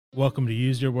Welcome to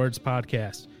Use Your Words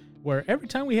podcast, where every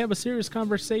time we have a serious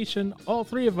conversation, all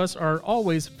three of us are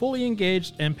always fully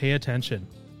engaged and pay attention.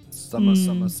 Summer.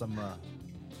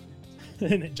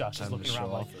 And Josh is Time to looking show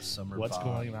around like, off the summer what's bod.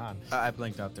 going on? I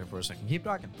blinked out there for a second. Keep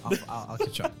talking. I'll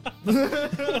catch up.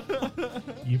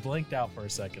 You blinked out for a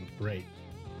second. Great.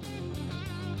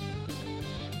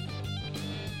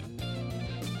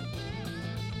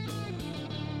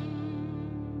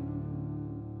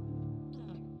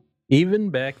 Even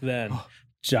back then,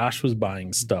 Josh was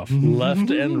buying stuff left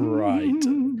and right.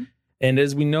 And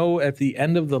as we know, at the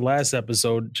end of the last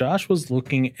episode, Josh was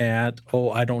looking at,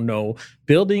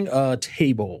 building a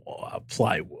table,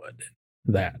 plywood,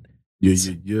 that.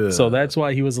 Yeah. So that's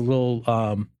why he was a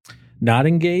little not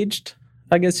engaged,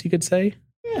 I guess you could say.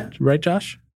 Yeah. Right,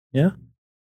 Josh? Yeah?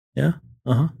 Yeah?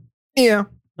 Uh-huh. Yeah.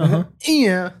 Uh-huh.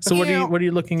 Yeah. So what are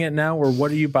you looking at now, or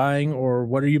what are you buying, or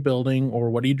what are you building,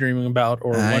 or what are you dreaming about,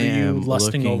 or what I are you am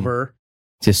lusting looking over?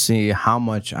 to see how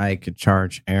much I could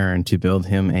charge Aaron to build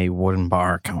him a wooden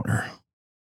bar counter.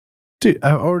 Dude,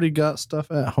 I've already got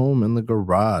stuff at home in the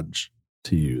garage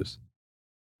to use.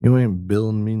 You ain't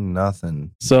building me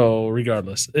nothing. So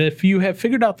regardless, if you have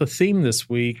figured out the theme this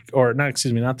week, or not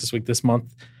this week, this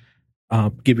month,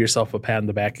 give yourself a pat on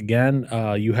the back again.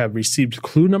 You have received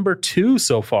clue number 2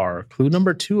 so far. Clue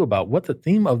number 2 about what the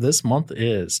theme of this month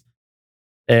is.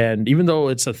 And even though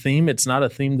it's a theme, it's not a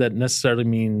theme that necessarily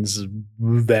means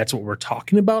that's what we're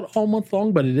talking about all month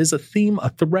long, but it is a theme, a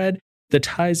thread that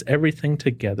ties everything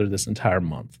together this entire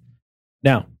month.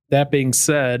 Now, that being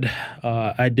said,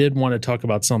 I did want to talk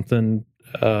about something,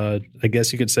 I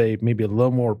guess you could say maybe a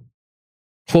little more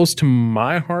close to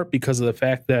my heart, because of the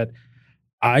fact that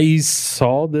I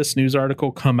saw this news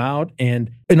article come out, and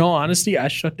in all honesty, I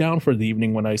shut down for the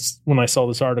evening when I saw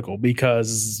this article,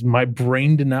 because my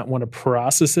brain did not want to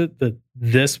process it that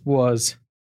this was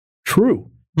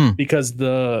true. Because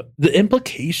the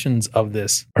implications of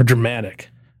this are dramatic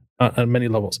on many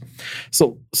levels.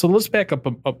 So let's back up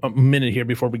a minute here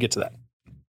before we get to that.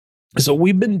 So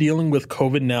we've been dealing with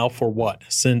COVID now for what?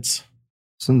 Since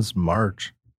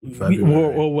March. February.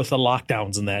 Well, with the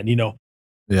lockdowns and that,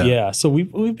 Yeah. So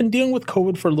we've been dealing with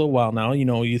COVID for a little while now.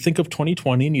 You think of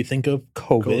 2020 and you think of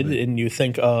COVID. And you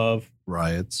think of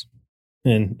Riots.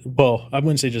 And well, I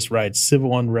wouldn't say just riots,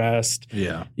 civil unrest.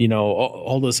 Yeah.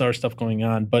 All this other stuff going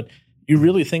on. But you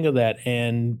really think of that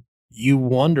and you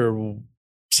wonder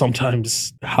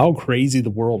sometimes how crazy the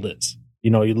world is.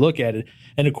 You look at it,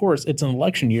 and of course it's an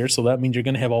election year, so that means you're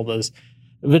going to have all those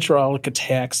vitriolic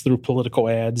attacks through political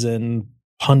ads and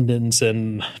pundits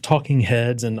and talking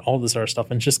heads and all this other stuff.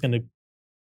 And it's just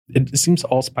it seems to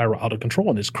all spiral out of control,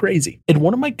 and it's crazy. And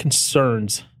one of my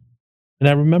concerns, and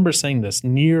I remember saying this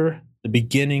near the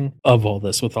beginning of all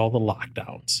this with all the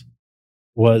lockdowns,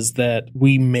 was that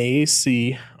we may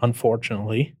see,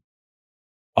 unfortunately,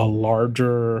 a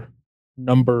larger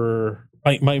number.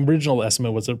 My original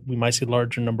estimate was that we might see a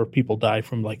larger number of people die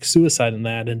from like suicide and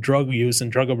that, and drug use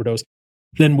and drug overdose,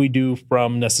 than we do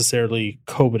from necessarily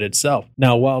COVID itself.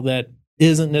 Now, while that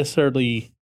isn't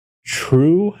necessarily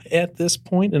true at this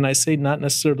point, and I say not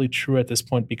necessarily true at this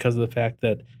point because of the fact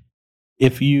that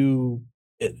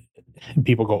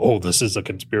people go, oh, this is a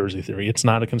conspiracy theory. It's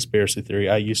not a conspiracy theory.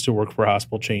 I used to work for a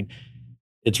hospital chain.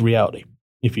 It's reality.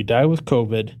 If you die with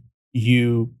COVID,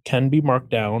 you can be marked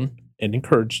down and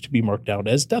encouraged to be marked down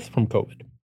as death from COVID.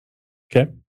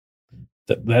 Okay?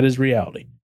 That is reality.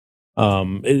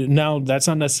 Now, that's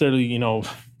not necessarily,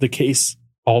 the case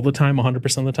all the time,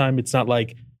 100% of the time. It's not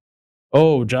like,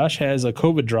 oh, Josh has a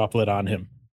COVID droplet on him.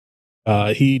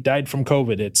 He died from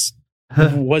COVID. It's,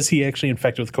 was he actually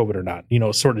infected with COVID or not?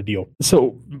 Sort of deal.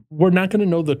 So we're not going to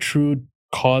know the true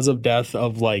cause of death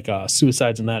of like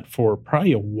suicides and that for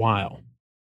probably a while,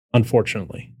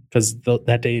 unfortunately, because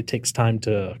that day it takes time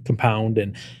to compound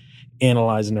and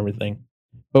analyze and everything.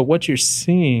 But what you're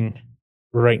seeing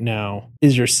right now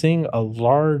is you're seeing a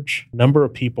large number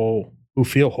of people who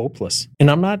feel hopeless. And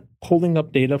I'm not pulling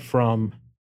up data from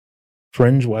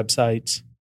fringe websites,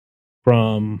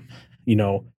 from,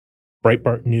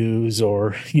 Breitbart News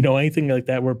or, anything like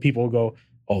that where people go,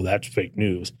 oh, that's fake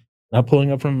news. Not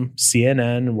pulling up from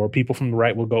CNN where people from the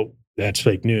right will go, that's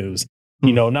fake news.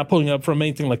 Not pulling up from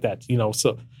anything like that,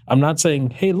 So I'm not saying,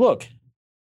 hey, look.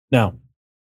 Now,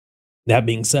 that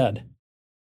being said,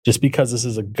 just because this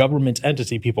is a government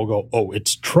entity, people go, oh,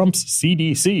 it's Trump's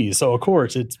CDC, so of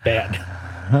course it's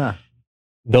bad.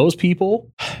 Those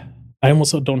people, I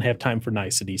almost don't have time for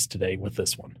niceties today with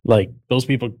this one. Like, those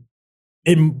people,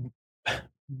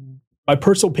 My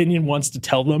personal opinion wants to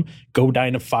tell them, go die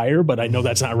in a fire, but I know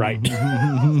that's not right.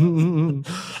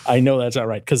 I know that's not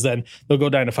right, because then they'll go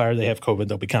die in a fire, they have COVID,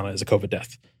 they'll be counted as a COVID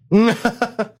death.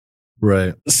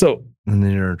 Right. So, And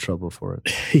then you're in trouble for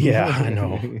it. yeah, I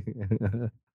know.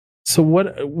 So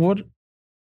what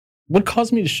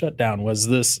caused me to shut down was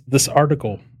this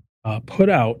article put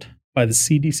out by the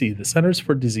CDC, the Centers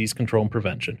for Disease Control and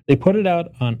Prevention. They put it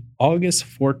out on August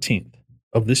 14th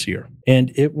of this year,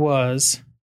 and it was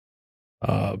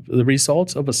the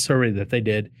results of a survey that they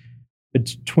did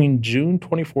between June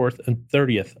 24th and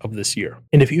 30th of this year.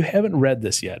 And if you haven't read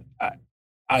this yet,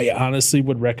 I honestly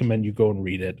would recommend you go and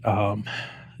read it,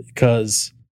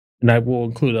 because, and I will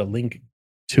include a link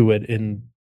to it in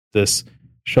this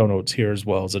show notes here, as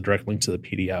well as a direct link to the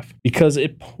PDF, because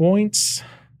it paints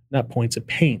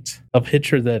a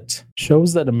picture that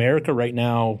shows that America right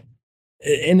now,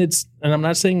 and I'm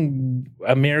not saying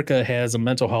America has a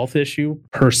mental health issue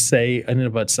per se in and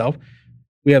of itself.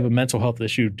 We have a mental health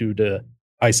issue due to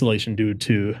isolation, due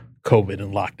to COVID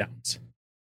and lockdowns,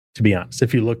 to be honest,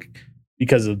 if you look,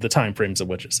 because of the time frames of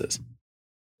which this is.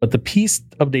 But the piece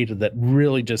of data that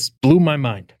really just blew my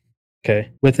mind,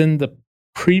 okay, within the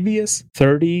previous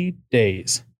 30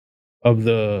 days of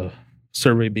the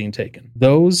survey being taken,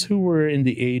 those who were in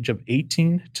the age of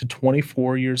 18 to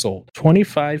 24 years old,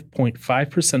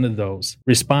 25.5% of those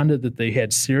responded that they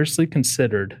had seriously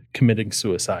considered committing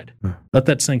suicide. Let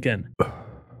that sink in.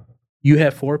 You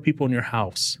have 4 people in your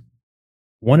house.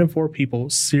 1 in 4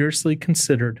 people seriously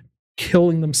considered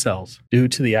killing themselves due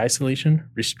to the isolation,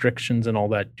 restrictions, and all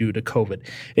that due to COVID.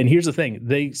 And here's the thing.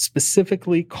 They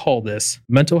specifically call this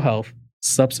mental health,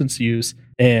 substance use,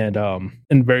 and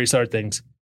various other things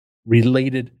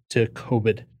related to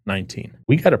COVID-19.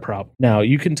 We got a problem. Now,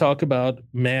 you can talk about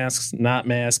masks, not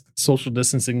masks, social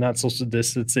distancing, not social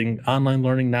distancing, online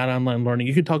learning, not online learning.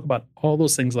 You can talk about all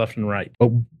those things left and right.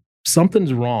 But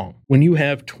something's wrong when you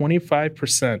have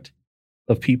 25%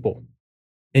 of people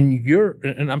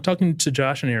and I'm talking to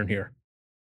Josh and Aaron here,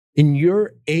 in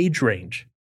your age range,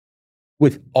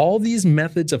 with all these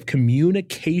methods of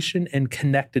communication and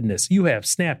connectedness. You have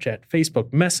Snapchat,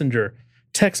 Facebook, Messenger,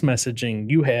 text messaging,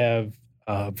 you have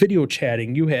video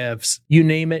chatting, you have, you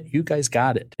name it, you guys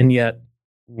got it. And yet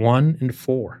 1 in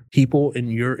 4 people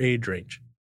in your age range.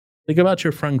 Think about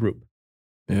your friend group.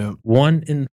 Yeah. 1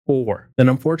 in 4. Then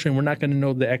unfortunately, we're not going to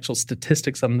know the actual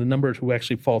statistics on the numbers who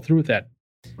actually fall through with that.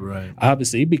 Right.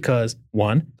 Obviously, because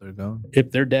 1, They're gone. if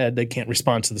they're dead, they can't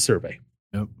respond to the survey.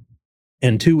 Yep.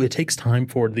 And 2, it takes time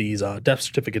for these death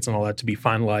certificates and all that to be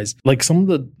finalized. Like some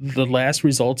of the last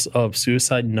results of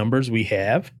suicide numbers we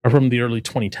have are from the early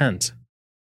 2010s.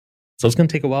 So it's going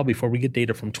to take a while before we get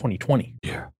data from 2020.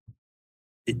 Yeah.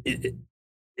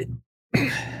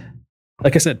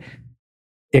 Like I said,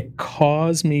 it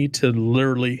caused me to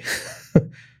literally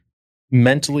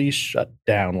mentally shut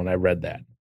down when I read that.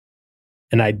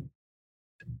 And I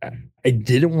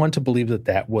didn't want to believe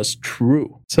that was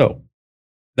true. So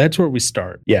that's where we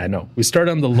start. Yeah, I know. We start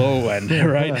on the low end,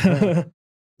 right?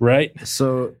 Right?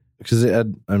 So, because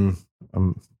I'm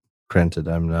granted,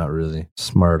 I'm not really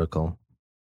smarticle.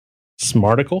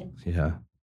 Smarticle? Yeah.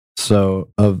 So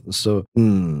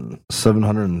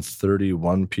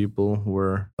 731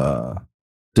 people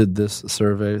did this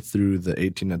survey through the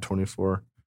 18 to 24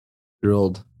 year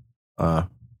old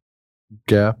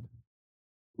gap.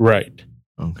 Right.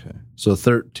 Okay. So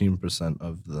 13%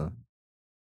 of the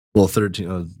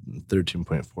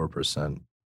 13.4%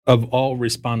 Of all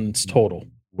respondents total.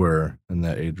 were in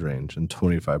that age range, and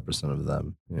 25% of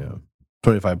them,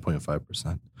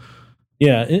 25.5%.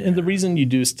 Yeah, and the reason you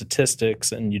do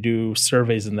statistics and you do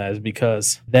surveys in that is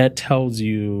because that tells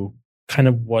you kind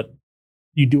of what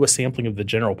you do, a sampling of the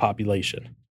general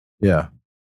population. Yeah.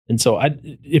 And so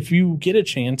if you get a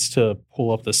chance to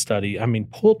pull up the study,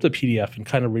 pull up the PDF and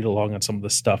kind of read along on some of the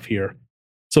stuff here.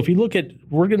 So if you look at,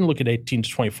 we're going to look at 18 to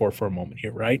 24 for a moment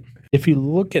here, right? If you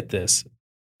look at this,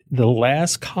 the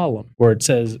last column where it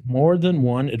says more than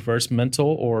one adverse mental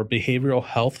or behavioral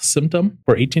health symptom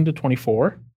for 18 to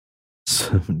 24.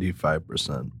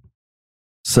 75%.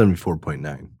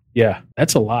 74.9. Yeah,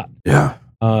 that's a lot. Yeah.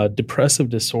 Depressive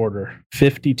disorder,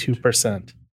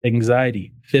 52%.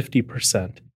 Anxiety,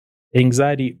 50%.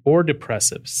 Anxiety or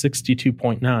depressive,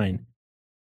 62.9%.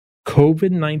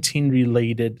 COVID-19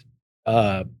 related,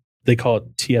 they call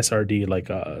it TSRD, like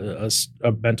a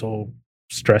mental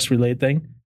stress related thing,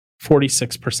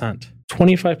 46%.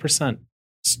 25%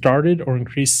 started or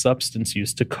increased substance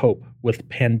use to cope with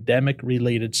pandemic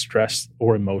related stress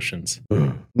or emotions.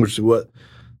 Which is what,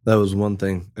 that was one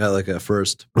thing. Like at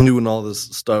first, when all this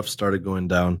stuff started going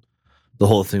down, the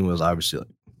whole thing was obviously like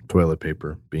toilet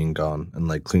paper being gone and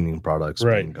like cleaning products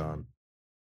Right. being gone.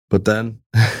 But then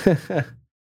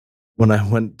when I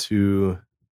went to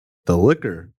the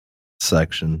liquor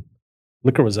section,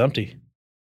 Liquor was empty.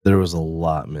 there was a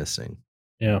lot missing,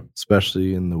 Yeah.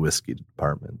 especially in the whiskey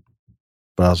department.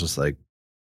 But I was just like,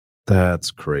 that's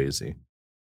crazy.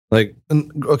 Like,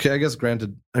 okay, I guess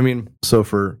granted, I mean, so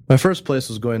for my first place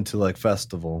was going to like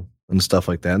festival and stuff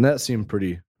like that, and that seemed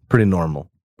pretty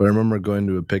normal. But I remember going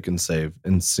to a Pick and Save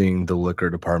and seeing the liquor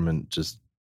department just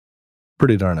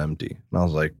pretty darn empty. And I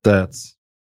was like, that's,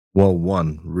 well,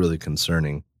 one, really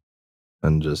concerning,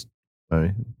 and just, I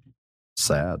mean,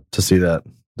 sad to see that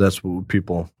that's what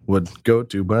people would go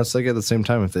to. But it's like at the same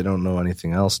time, if they don't know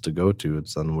anything else to go to,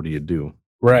 it's then what do you do?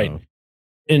 Right. You know?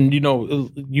 And,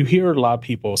 you hear a lot of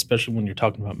people, especially when you're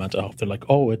talking about mental health, they're like,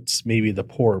 oh, it's maybe the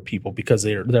poorer people because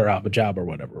they're out of a job or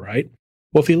whatever, right?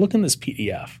 Well, if you look in this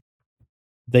PDF,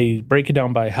 they break it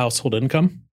down by household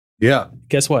income. Yeah.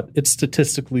 Guess what? It's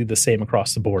statistically the same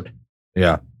across the board.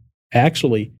 Yeah.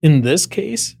 Actually, in this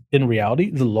case, in reality,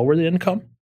 the lower the income,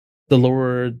 the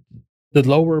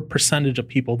lower percentage of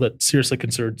people that seriously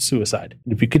considered suicide.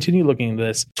 And if you continue looking at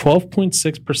this,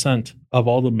 12.6% of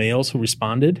all the males who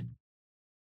responded,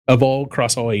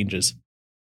 across all ages,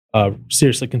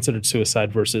 seriously considered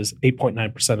suicide versus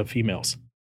 8.9% of females.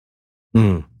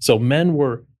 Mm. So men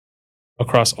were,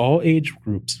 across all age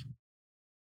groups,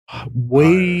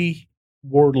 way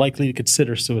more likely to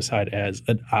consider suicide as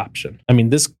an option. I mean,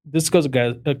 this goes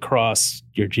across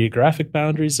your geographic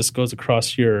boundaries. This goes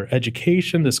across your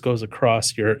education. This goes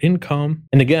across your income.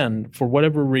 And again, for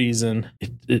whatever reason,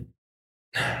 it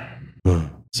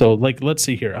so like, let's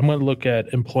see here. I'm going to look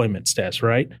at employment stats,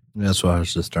 right? That's what I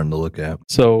was just starting to look at.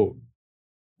 So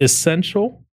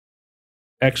essential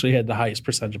actually had the highest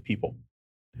percentage of people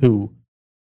who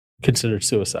considered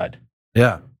suicide.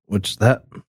 Yeah. Which that,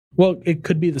 Well, it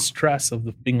could be the stress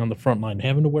of being on the front line,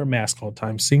 having to wear masks all the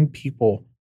time, seeing people,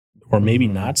 or maybe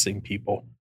not seeing people,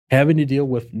 having to deal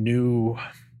with new,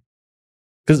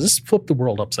 because this flipped the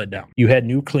world upside down. You had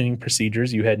new cleaning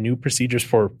procedures. You had new procedures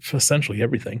for essentially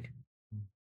everything.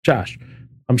 Josh,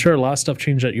 I'm sure a lot of stuff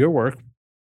changed at your work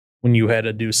when you had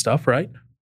to do stuff, right?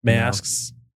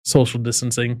 Masks, social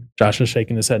distancing. Josh is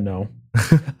shaking his head no.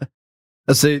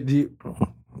 I'd say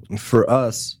for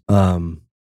us, how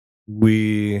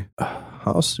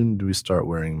soon did we start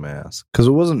wearing masks? Because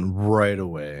it wasn't right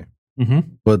away. Mm-hmm.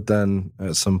 But then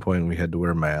at some point we had to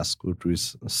wear masks, which we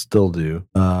still do.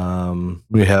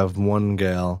 We have one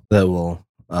gal that will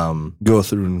go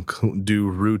through and do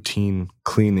routine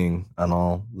cleaning on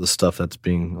all the stuff that's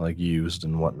being like used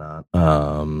and whatnot.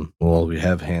 Well, we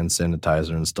have hand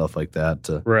sanitizer and stuff like that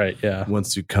to Right, yeah.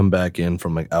 once you come back in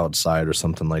from like outside or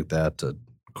something like that to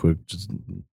quick just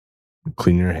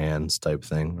clean your hands type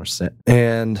thing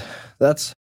and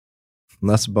that's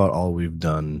about all we've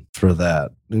done for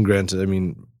that. And granted, I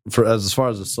mean, for as far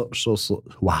as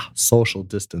the social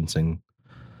distancing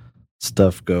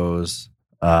stuff goes,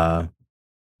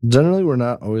 generally we're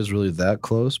not always really that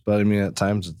close, but I mean at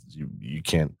times you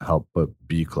can't help but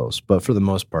be close. But for the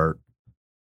most part,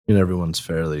 everyone's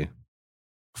fairly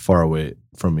far away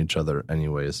from each other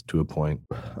anyways to a point.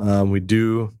 We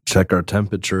do check our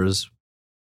temperatures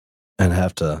and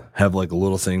have to have like a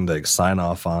little thing to like sign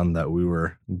off on that we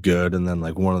were good. And then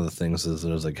like one of the things is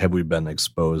there's like, have we been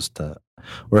exposed to,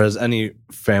 or has any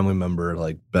family member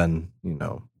like been,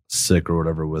 sick or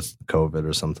whatever with COVID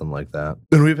or something like that.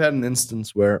 And we've had an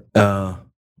instance where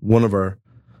one of our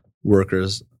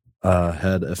workers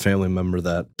had a family member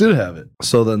that did have it.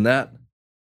 So then that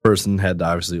person had to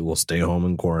obviously stay home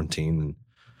in quarantine and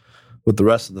with the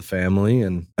rest of the family.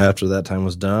 And after that time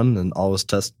was done and all was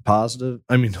tested positive,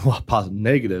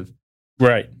 negative.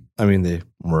 Right. I mean, they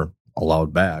were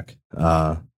allowed back.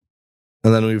 And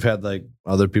then we've had like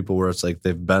other people where it's like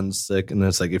they've been sick and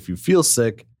it's like, if you feel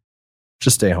sick,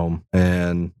 just stay home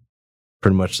and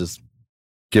pretty much just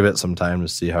give it some time to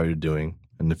see how you're doing.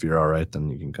 And if you're all right, then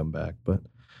you can come back. But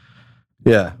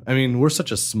yeah, I mean, we're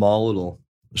such a small little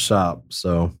shop.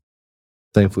 So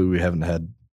thankfully we haven't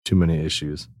had too many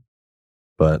issues.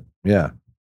 But yeah,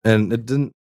 and it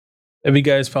didn't. Have you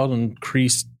guys felt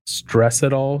increased stress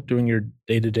at all doing your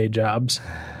day-to-day jobs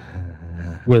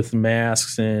with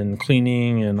masks and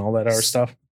cleaning and all that other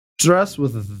stuff? Stress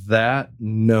with that,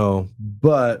 no.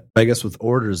 But I guess with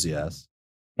orders, yes.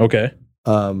 Okay.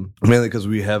 Mainly because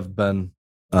we have been,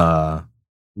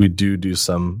 we do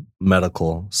some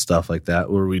medical stuff like that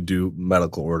where we do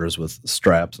medical orders with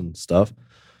straps and stuff.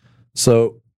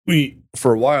 So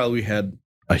for a while, we had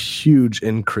a huge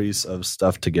increase of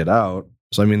stuff to get out.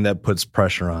 So, I mean, that puts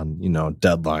pressure on,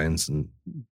 deadlines and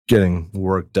getting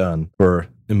work done for,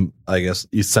 I guess,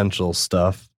 essential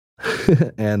stuff.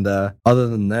 And other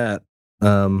than that,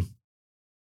 and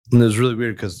it was really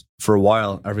weird because for a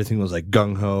while everything was like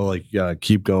gung ho, like you gotta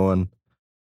keep going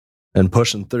and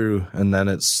pushing through, and then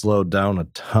it slowed down a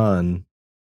ton.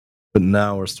 But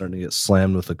now we're starting to get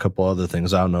slammed with a couple other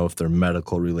things. I don't know if they're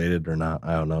medical related or not.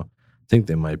 I don't know. I think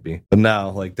they might be. But now,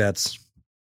 like, that's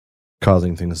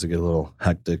causing things to get a little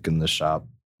hectic in the shop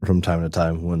from time to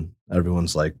time when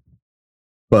everyone's like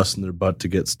busting their butt to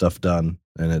get stuff done.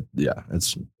 And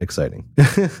it's exciting.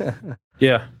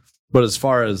 Yeah. But as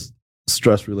far as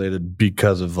stress related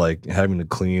because of like having to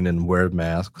clean and wear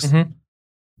masks, Mhm.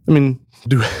 I mean,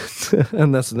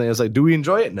 and that's the thing. It's like, do we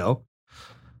enjoy it? No.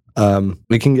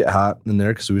 It can get hot in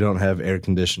there because we don't have air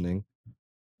conditioning.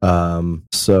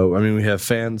 So, I mean, we have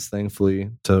fans,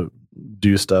 thankfully, to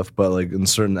do stuff, but like in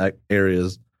certain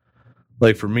areas,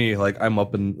 like for me, like I'm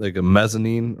up in like a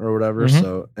mezzanine or whatever. Mhm.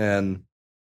 So, and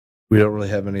we don't really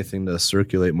have anything to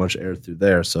circulate much air through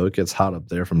there. So it gets hot up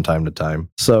there from time to time.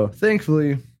 So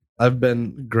thankfully, I've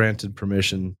been granted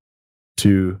permission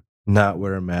to not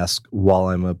wear a mask while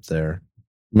I'm up there,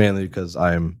 mainly because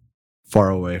I'm far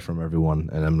away from everyone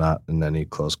and I'm not in any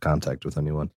close contact with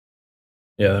anyone.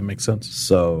 Yeah, that makes sense.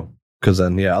 So, because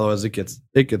then, otherwise it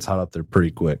gets hot up there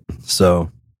pretty quick.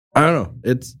 So, I don't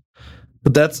know.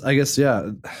 But that's, I guess,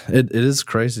 it is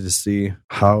crazy to see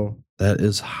how that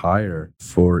is higher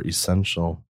for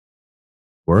essential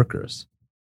workers.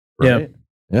 Right?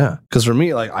 Yeah. Because for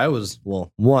me, like I was,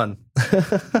 one,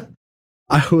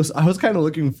 I was kind of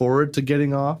looking forward to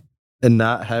getting off and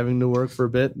not having to work for a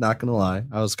bit. Not gonna lie,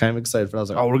 I was kind of excited for it. I was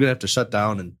like, oh, we're gonna have to shut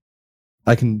down and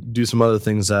I can do some other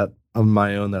things that of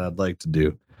my own that I'd like to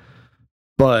do.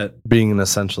 But being an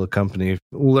essential company,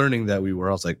 learning that we were,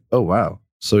 I was like, oh wow.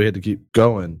 So we had to keep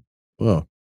going. Well,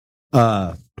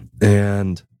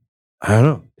 and I don't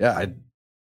know. Yeah,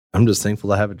 I'm just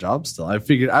thankful to have a job still. I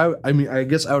figured I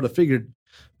guess I would have figured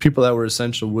people that were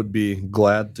essential would be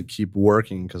glad to keep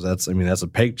working because that's a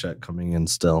paycheck coming in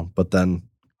still. But then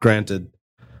granted,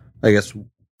 I guess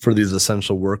for these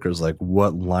essential workers, like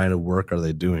what line of work are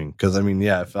they doing? Because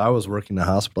if I was working in a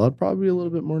hospital, I'd probably be a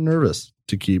little bit more nervous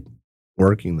to keep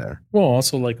working there. Well,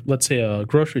 also like let's say a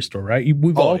grocery store, right?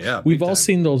 We've big all time.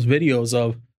 seen those videos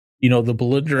of the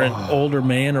belligerent older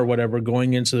man or whatever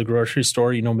going into the grocery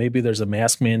store. Maybe there's a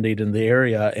mask mandate in the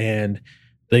area, and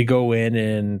they go in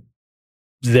and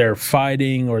they're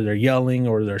fighting or they're yelling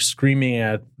or they're screaming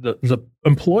at the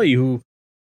employee who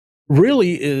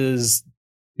really is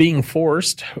being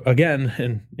forced again.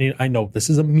 And I know this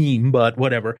is a meme, but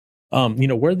whatever.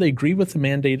 Where they agree with the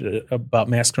mandate about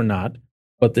masks or not,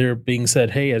 but they're being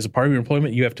said, hey, as a part of your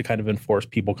employment, you have to kind of enforce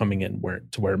people coming in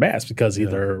to wear masks because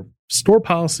either store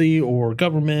policy or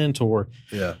government or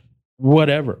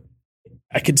whatever.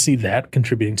 I could see that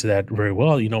contributing to that very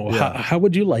well. How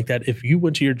would you like that if you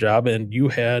went to your job and you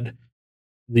had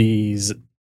these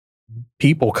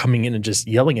people coming in and just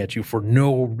yelling at you for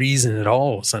no reason at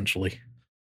all, essentially?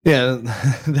 Yeah,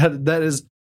 that is,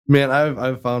 man,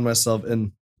 I've found myself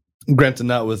in, granted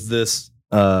not with this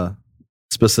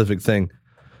specific thing,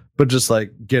 but just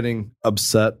like getting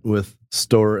upset with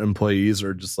store employees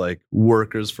or just like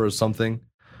workers for something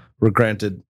where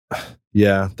granted,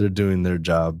 they're doing their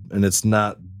job and it's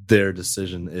not their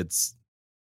decision. It's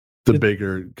the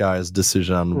bigger guy's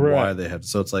decision on why they have.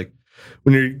 So it's like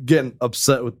when you're getting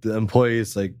upset with the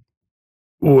employees, like,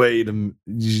 wait, you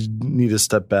need to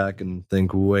step back and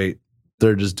think, wait,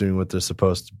 they're just doing what they're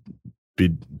supposed to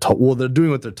be told. Well, they're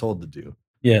doing what they're told to do.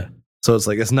 Yeah. So it's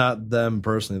like, it's not them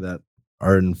personally that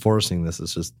are enforcing this.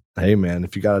 It's just, hey man,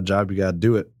 if you got a job, you got to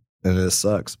do it. And it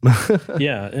sucks.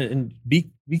 Yeah. And be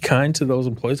kind to those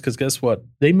employees. Cause guess what?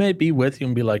 They may be with you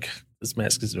and be like, this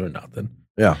mask is doing nothing.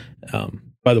 Yeah.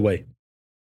 By the way,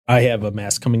 I have a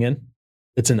mask coming in.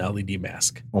 It's an LED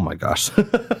mask. Oh my gosh.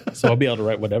 So I'll be able to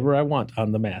write whatever I want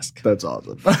on the mask. That's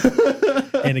awesome.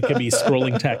 And it can be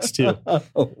scrolling text too.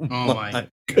 Oh my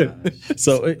gosh.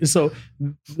 So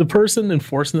the person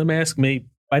enforcing the mask might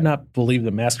not believe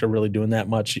the masks are really doing that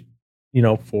much,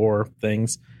 for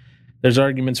things. There's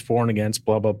arguments for and against,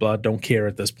 blah, blah, blah. Don't care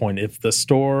at this point. If the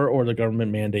store or the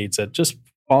government mandates it, just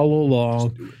follow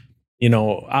along.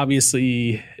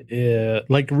 Obviously,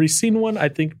 like Racine one, I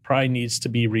think probably needs to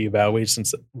be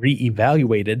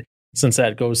reevaluated since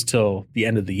that goes till the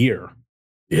end of the year.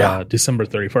 Yeah. December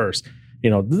 31st.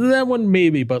 That one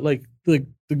maybe, but like the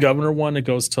governor one, it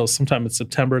goes till sometime in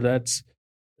September. That's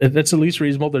at least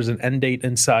reasonable. There's an end date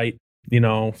in sight.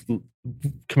 Can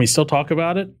we still talk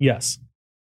about it? Yes.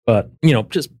 But,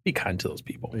 just be kind to those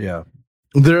people. Yeah.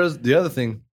 There's the other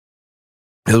thing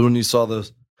is when you saw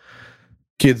those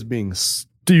kids being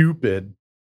stupid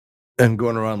and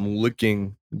going around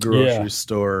licking grocery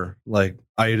store like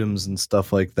items and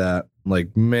stuff like that.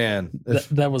 Like, man,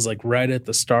 that was like right at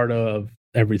the start of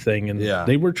everything, and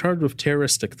they were charged with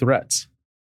terroristic threats.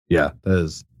 Yeah, that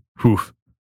is,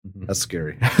 that's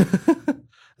scary.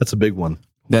 That's a big one.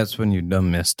 That's when you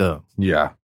done messed up.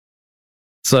 Yeah.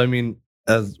 So I mean,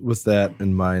 as with that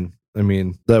in mind, I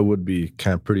mean, that would be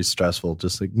kind of pretty stressful,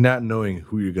 just like not knowing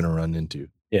who you're going to run into.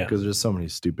 Yeah. Because there's so many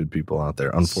stupid people out there,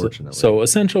 unfortunately. So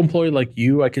essential employee like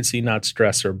you, I could see not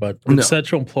stressor, but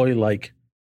essential employee like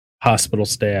hospital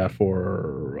staff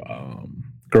or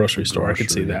grocery store, I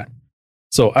could see that.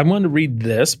 So I want to read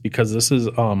this because this is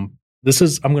I'm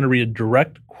going to read a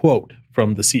direct quote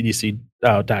from the CDC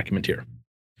document here.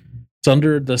 It's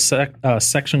under the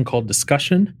section called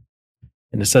discussion,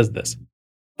 and it says this.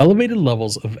 Elevated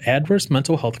levels of adverse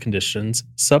mental health conditions,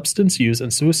 substance use,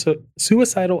 and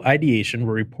suicidal ideation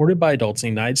were reported by adults in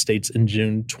the United States in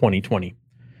June 2020.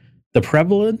 The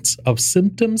prevalence of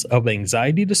symptoms of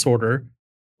anxiety disorder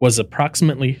was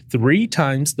approximately 3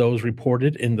 times those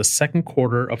reported in the second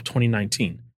quarter of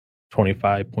 2019,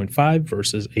 25.5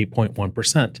 versus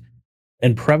 8.1%.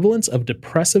 And prevalence of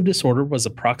depressive disorder was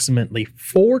approximately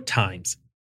 4 times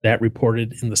that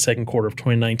reported in the second quarter of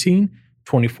 2019,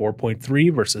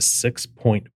 24.3 versus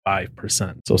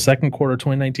 6.5%. So second quarter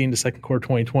 2019 to second quarter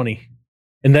 2020.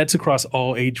 And that's across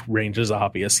all age ranges,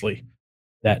 obviously.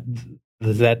 That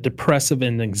depressive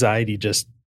and anxiety just,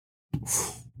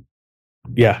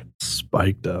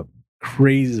 spiked up.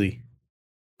 Crazy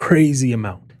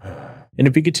amount. And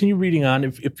if you continue reading on,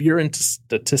 if you're into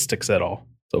statistics at all,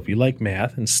 so if you like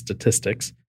math and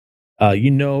statistics,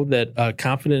 you know that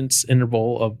confidence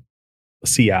interval of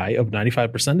CI of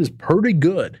 95% is pretty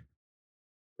good,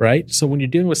 right? So when you're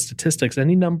dealing with statistics,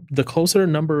 the closer a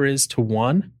number is to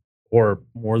 1 or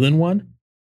more than 1,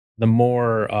 the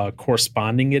more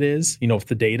corresponding it is, with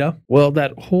the data. Well,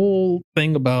 that whole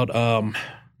thing about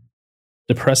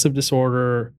depressive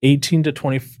disorder, 18 to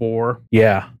 24,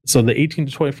 so the 18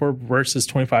 to 24 versus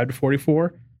 25 to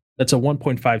 44, that's a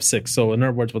 1.56. So in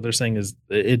other words, what they're saying is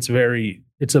it's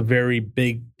a very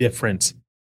big difference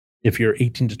if you're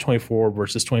 18 to 24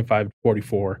 versus 25 to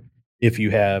 44, if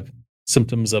you have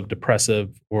symptoms of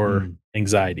depressive or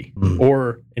anxiety,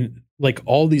 or like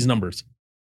all these numbers,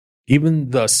 even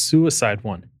the suicide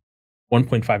one,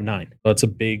 1.59. So that's a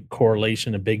big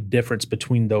correlation, a big difference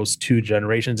between those two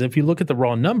generations. If you look at the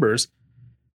raw numbers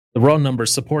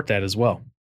support that as well.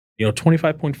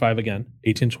 25.5 again,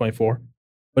 18 to 24.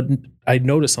 But I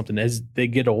noticed something as they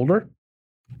get older,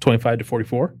 25 to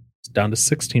 44, it's down to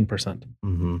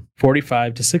 16%.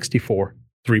 45 to 64,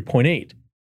 3.8.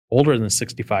 Older than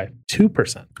 65,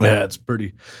 2%. Yeah,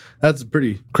 that's a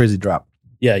pretty crazy drop.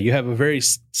 Yeah, you have a very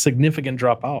significant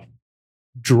drop off.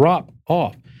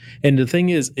 And the thing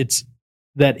is, it's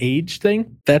that age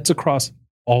thing, that's across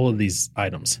all of these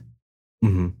items.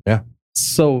 Yeah.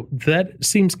 So that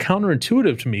seems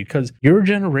counterintuitive to me because your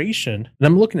generation, and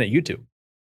I'm looking at you two,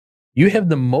 you have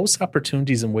the most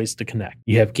opportunities and ways to connect.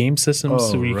 You have game systems,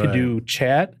 so you can do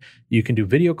chat, you can do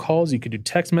video calls, you can do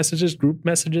text messages, group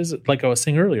messages, like I was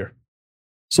saying earlier.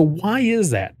 So why is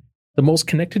that? The most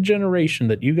connected generation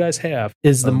that you guys have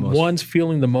is the ones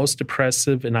feeling the most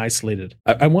depressive and isolated.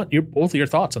 I want both of your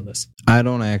thoughts on this. I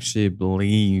don't actually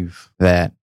believe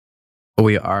that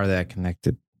we are that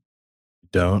connected.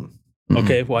 Don't?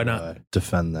 Okay, why not?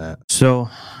 Defend that. So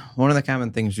one of the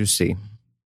common things you see,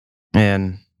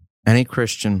 and any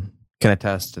Christian can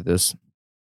attest to this,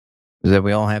 is that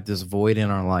we all have this void in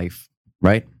our life,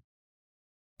 right?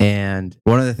 And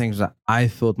one of the things that I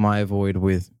filled my void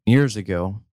with years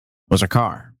ago was a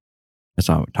car. That's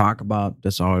all I would talk about.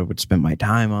 That's all I would spend my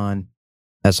time on.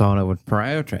 That's all I would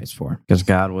prioritize for because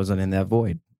God wasn't in that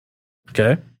void.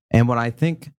 Okay. And what I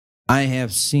think I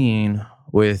have seen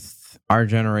with our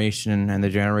generation and the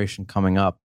generation coming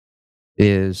up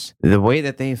is the way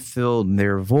that they filled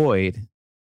their void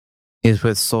is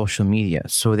with social media.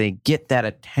 So they get that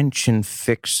attention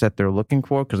fix that they're looking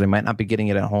for because they might not be getting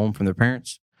it at home from their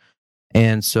parents.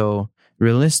 And so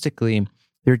realistically,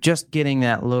 they're just getting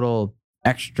that little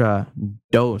extra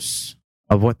dose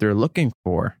of what they're looking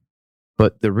for.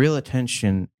 But the real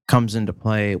attention comes into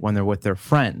play when they're with their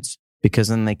friends, because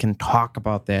then they can talk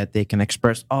about that. They can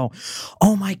express, oh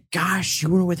my gosh, you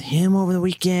were with him over the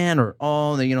weekend,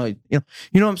 or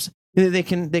they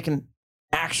can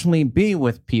actually be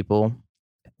with people,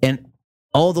 and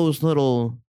all those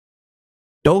little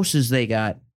doses they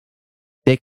got,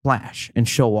 they flash and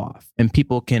show off, and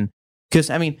people can, because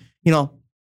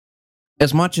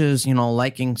as much as,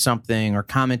 liking something or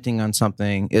commenting on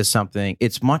something is something,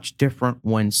 it's much different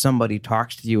when somebody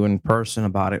talks to you in person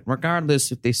about it,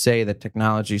 regardless if they say that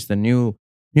technology is the new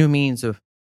means of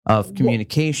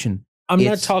communication. I'm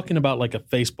not talking about like a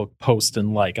Facebook post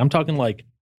and I'm talking like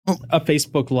a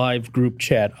Facebook Live group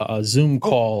chat, a Zoom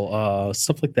call,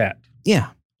 stuff like that.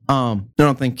 Yeah. I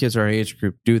don't think kids our age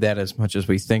group do that as much as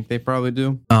we think they probably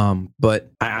do.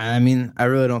 But I mean, I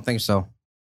really don't think so.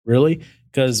 Really?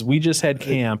 Because we just had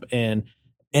camp, and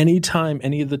anytime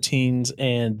any of the teens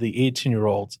and the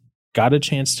 18-year-olds got a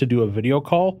chance to do a video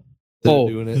call,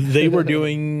 they were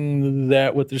doing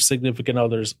that with their significant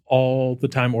others all the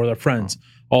time, or their friends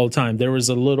all the time. There was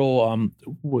a little,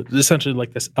 essentially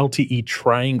like this LTE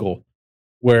triangle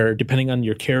where, depending on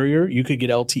your carrier, you could get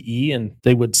LTE, and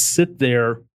they would sit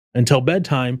there until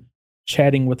bedtime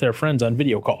chatting with their friends on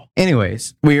video call.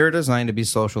 Anyways, we are designed to be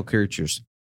social creatures.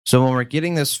 So when we're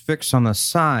getting this fix on the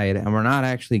side and we're not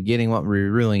actually getting what we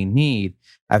really need,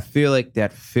 I feel like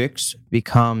that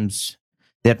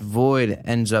void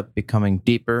ends up becoming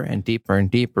deeper and deeper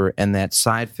and deeper, and that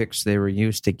side fix they were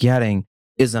used to getting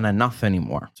isn't enough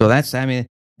anymore. So that's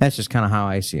just kind of how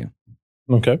I see it.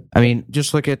 Okay. I mean,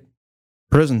 just look at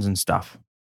prisons and stuff.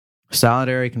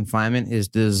 Solitary confinement is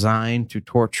designed to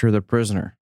torture the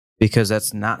prisoner because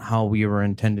that's not how we were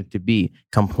intended to be,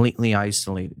 completely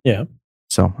isolated. Yeah.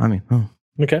 So, I mean,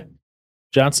 Okay.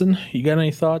 Johnson, you got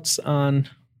any thoughts on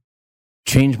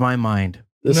change my mind?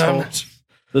 This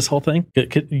whole thing?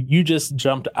 You just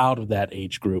jumped out of that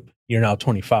age group. You're now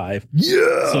 25.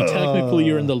 Yeah. So technically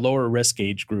you're in the lower risk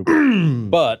age group,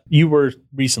 but you were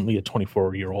recently a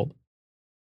 24-year-old.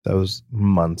 That was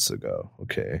months ago.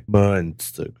 Okay.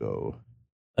 Months ago.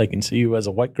 I can see you as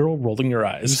a white girl rolling your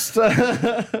eyes.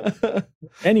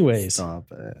 Anyways. Stop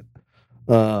it.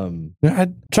 I'm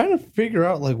trying to figure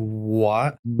out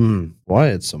why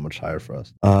it's so much higher for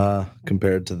us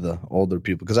compared to the older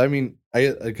people. Because I mean,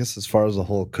 I guess as far as the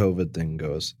whole COVID thing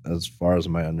goes, as far as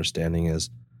my understanding is,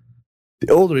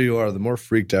 the older you are, the more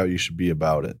freaked out you should be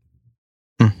about it.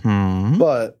 Mm-hmm.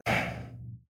 But I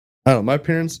don't know. My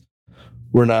parents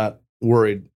were not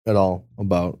worried at all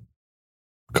about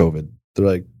COVID. They're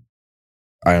like,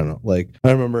 I don't know.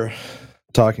 I remember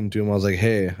talking to them. I was like,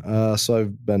 hey, so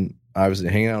I've been obviously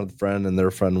hanging out with a friend, and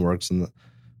their friend works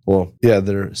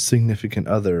their significant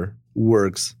other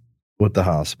works with the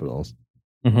hospitals.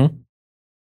 Mm-hmm.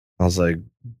 I was like,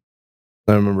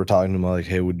 I remember talking to him like,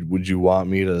 hey, would you want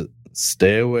me to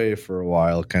stay away for a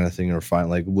while kind of thing, or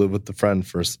live with the friend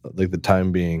for the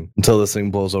time being until this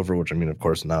thing blows over, which I mean, of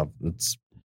course, now it's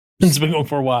been going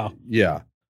for a while. Yeah.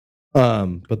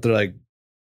 But they're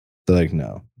like,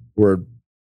 no, we're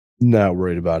not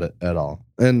worried about it at all.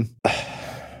 And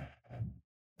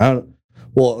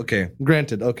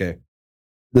granted, okay.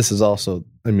 This is also,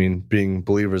 I mean, being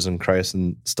believers in Christ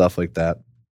and stuff like that,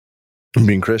 and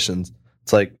being Christians,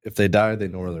 it's like if they die, they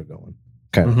know where they're going,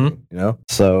 kind of thing,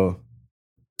 So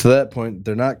to that point,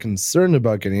 they're not concerned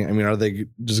about getting it. I mean, are they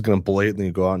just going to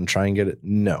blatantly go out and try and get it?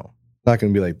 No, not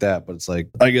going to be like that. But it's like,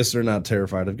 I guess they're not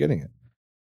terrified of getting it.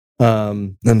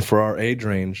 And for our age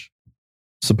range,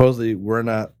 supposedly we're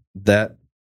not that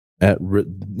we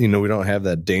don't have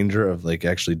that danger of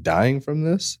actually dying from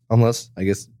this, unless I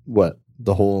guess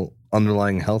the whole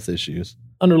underlying health issues.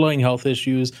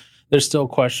 There's still a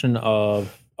question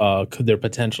of could there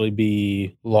potentially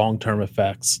be long-term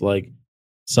effects? Like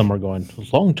some are going,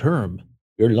 long-term,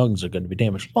 your lungs are going to be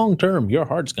damaged. Long-term, your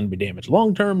heart's going to be damaged.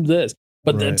 Long-term, this.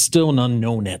 But that's still an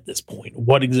unknown at this point.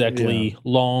 What exactly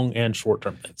long and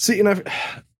short-term things? See, and I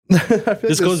feel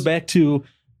this goes back to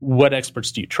what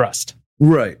experts do you trust?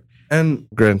 Right. And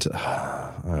granted,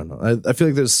 I don't know. I feel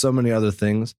like there's so many other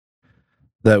things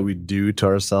that we do to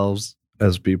ourselves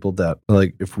as people that,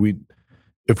 if we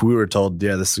were told,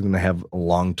 yeah, this is going to have a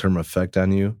long-term effect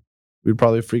on you, we'd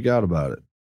probably freak out about it.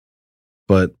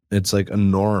 But it's like a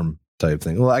norm type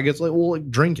thing. Well, I guess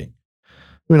like drinking.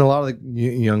 I mean, a lot of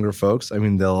younger folks, I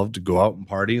mean, they'll love to go out and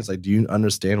party. It's like, do you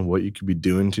understand what you could be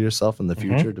doing to yourself in the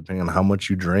future, depending on how much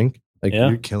you drink?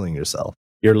 You're killing yourself.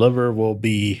 Your liver will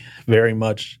be very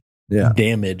much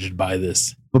damaged by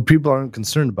this. But people aren't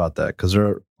concerned about that because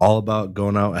they're all about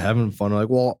going out and having fun. Like,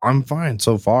 well, I'm fine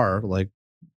so far. Like,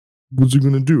 what's it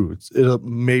going to do? It'll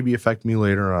maybe affect me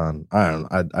later on.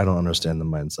 I don't understand the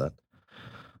mindset.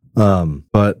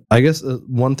 But I guess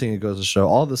one thing it goes to show,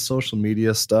 all the social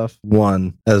media stuff,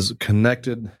 one, as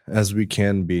connected as we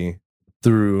can be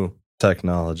through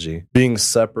technology, being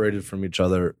separated from each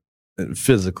other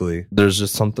physically, there's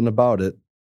just something about it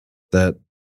that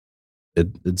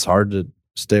it's hard to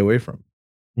stay away from.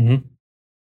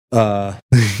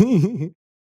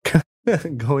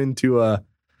 Going to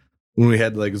when we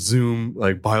had like Zoom,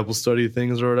 like Bible study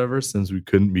things or whatever, since we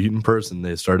couldn't meet in person,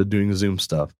 they started doing Zoom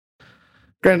stuff.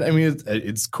 Granted, I mean,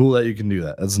 it's cool that you can do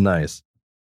that. That's nice.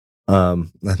 I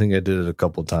think I did it a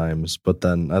couple times, but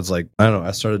then I was like, I don't know.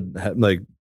 I started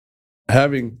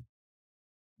having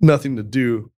nothing to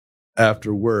do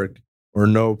after work or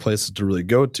no places to really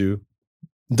go to.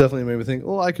 Definitely made me think,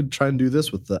 well, I could try and do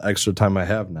this with the extra time I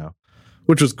have now,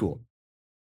 which was cool.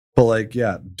 But like,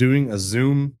 yeah, doing a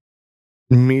Zoom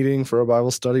meeting for a Bible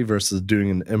study versus doing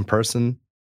an in-person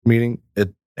meeting,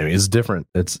 it's different.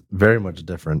 It's very much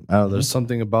different. I don't know, there's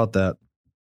something about that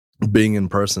being in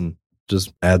person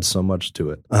just adds so much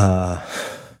to it.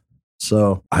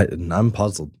 So I'm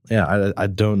puzzled. Yeah, I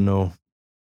don't know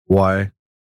why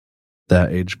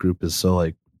that age group is so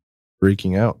like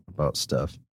freaking out about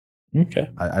stuff. Okay.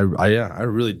 I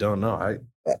really don't know.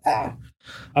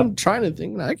 I'm trying to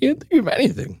think and I can't think of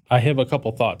anything. I have a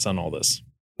couple thoughts on all this.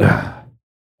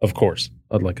 Of course,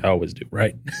 like I always do,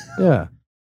 right? Yeah.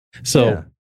 So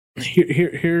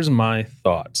here's my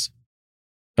thoughts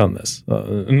on this.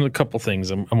 And a couple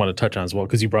things I want to touch on as well,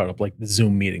 because you brought up like the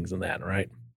Zoom meetings and that, right?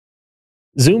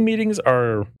 Zoom meetings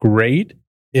are great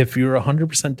if you're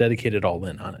 100% dedicated all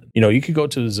in on it. You know, you could go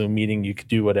to a Zoom meeting, you could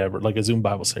do whatever, like a Zoom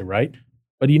Bible study, right?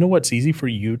 But you know what's easy for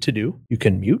you to do? You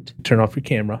can mute, turn off your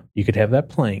camera. You could have that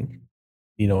playing,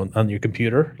 you know, on your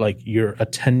computer, like you're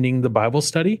attending the Bible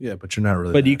study. Yeah, but you're not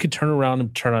really. But you could turn around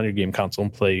and turn on your game console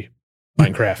and play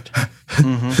Minecraft.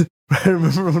 I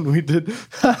remember when we did.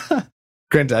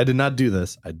 Granted, I did not do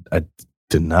this. I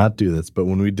did not do this. But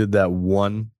when we did that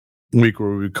one week where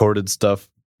we recorded stuff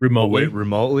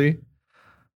remotely,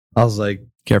 I was like,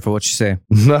 careful what you say.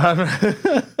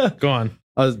 Go on.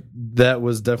 That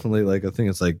was definitely like a thing.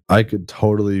 It's like I could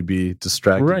totally be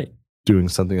distracted, right, doing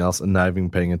something else and not even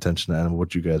paying attention to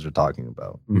what you guys are talking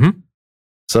about. Mm-hmm.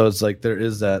 So it's like there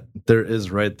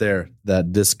is right there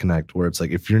that disconnect where it's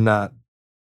like if you're not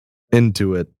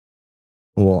into it,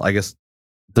 well, I guess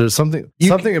there's something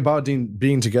about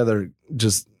being together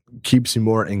just keeps you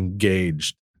more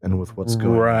engaged and with what's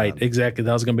going on. Right, exactly.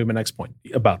 That was going to be my next point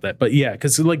about that. But yeah,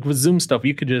 because like with Zoom stuff,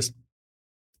 you could just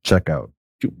check out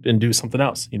and do something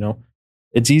else. You know,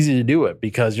 it's easy to do it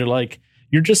because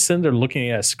you're just sitting there looking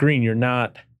at a screen. You're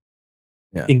not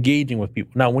engaging with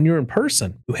people. Now, when you're in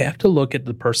person, you have to look at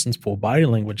the person's full body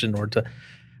language in order to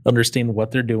understand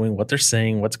what they're doing, what they're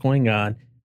saying, what's going on.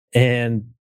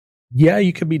 And yeah,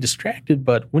 you could be distracted,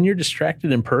 but when you're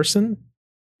distracted in person,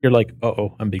 you're like,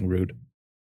 uh-oh, I'm being rude.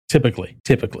 Typically.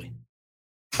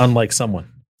 Unlike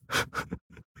someone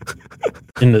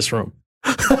in this room.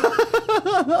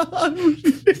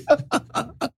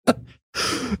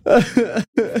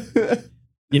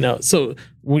 You know, so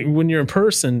when you're in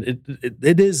person,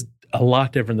 it is a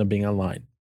lot different than being online.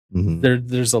 Mm-hmm.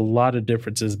 There's a lot of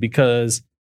differences because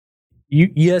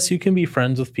you can be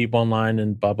friends with people online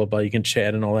and blah, blah, blah. You can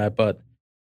chat and all that, but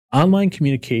online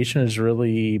communication is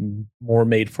really more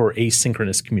made for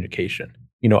asynchronous communication.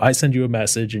 You know, I send you a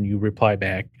message and you reply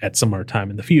back at some other time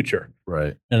in the future.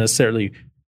 Right. And necessarily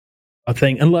a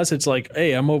thing, unless it's like,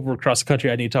 hey, I'm over across the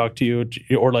country, I need to talk to you.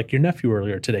 Or like your nephew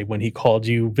earlier today when he called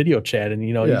you video chat and,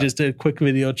 you know, you just did a quick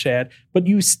video chat, but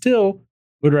you still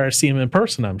would rather see him in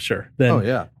person, I'm sure,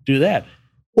 than do that.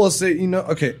 Well, say, you know,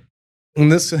 okay. In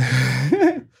this,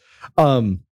 yes,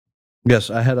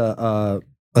 I had a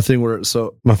thing where,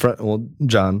 so my friend,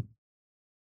 John,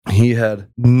 he had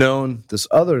known this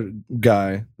other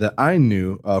guy that I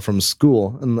knew from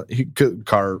school, and he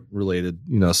car related,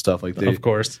 you know, stuff like that. Of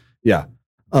course. Yeah.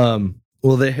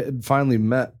 Well, they had finally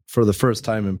met for the first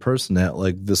time in person at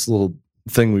like this little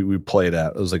thing we played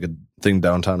at. It was like a thing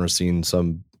downtown Racine,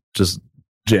 some just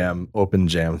open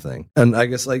jam thing. And I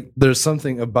guess like there's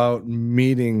something about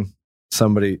meeting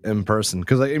somebody in person.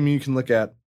 Because like, I mean, you can look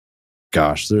at,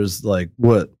 gosh, there's like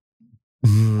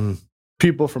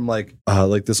people from like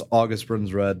this August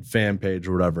Burns Red fan page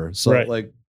or whatever. So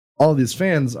like all these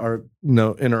fans are, you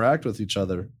know, interact with each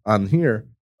other on here,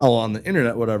 on the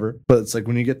internet, whatever. But it's like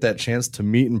when you get that chance to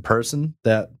meet in person,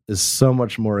 that is so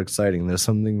much more exciting. There's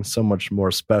something so much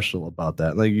more special about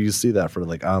that. Like you see that for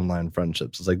like online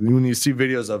friendships. It's like when you see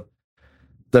videos of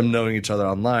them knowing each other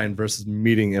online versus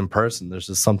meeting in person, there's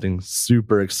just something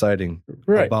super exciting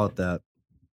about that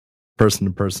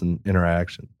person-to-person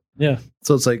interaction. Yeah.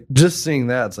 So it's like just seeing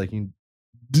that, it's like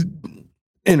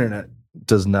internet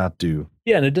does not do.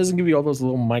 Yeah, and it doesn't give you all those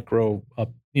little micro,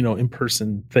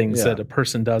 in-person things that a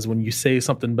person does when you say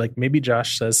something like maybe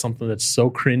Josh says something that's so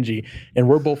cringy, and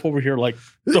we're both over here like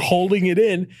holding it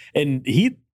in, and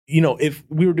he, you know, if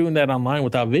we were doing that online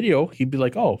without video, he'd be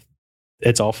like, "Oh,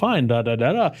 it's all fine, da da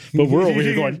da da," but we're over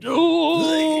here going,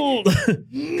 "Oh,"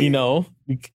 you know.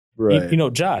 Right. You know,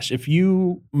 Josh, if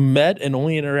you met and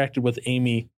only interacted with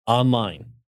Amy online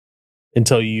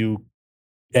until you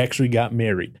actually got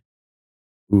married,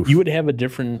 Oof. you would have a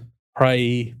different,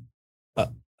 probably,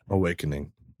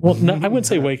 Awakening. well, no, I wouldn't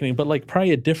say awakening, but like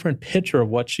probably a different picture of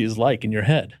what she's like in your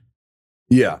head.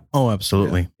 Yeah. Oh,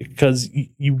 absolutely. Because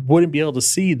you wouldn't be able to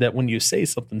see that when you say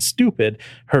something stupid,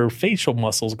 her facial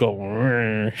muscles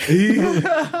go,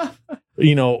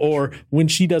 you know, or when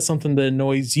she does something that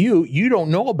annoys you, you don't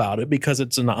know about it because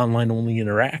it's an online only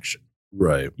interaction.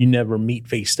 Right. You never meet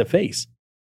face to face.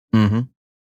 Mm-hmm.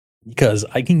 Because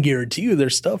I can guarantee you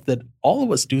there's stuff that all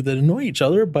of us do that annoy each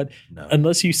other, but No.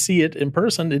 unless you see it in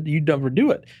person, you never do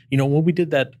it. You know, when we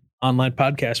did that online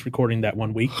podcast recording that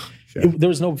one week, Yeah. there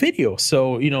was no video.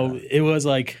 So, you know, it was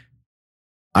like,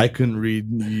 I couldn't read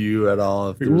you at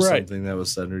all if there was Right. something that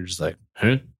was said, and you're just like,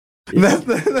 huh?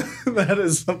 That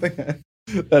is something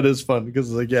that is fun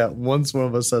because, like, yeah, once one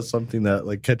of us says something that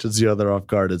like catches the other off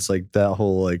guard, it's like that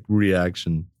whole like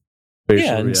reaction. facial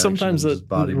yeah, and reaction sometimes and the just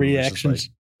body movements, just reactions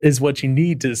like, is what you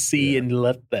need to see Yeah. and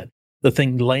let the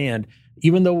thing land.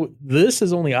 Even though this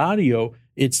is only audio,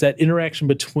 it's that interaction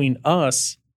between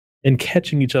us and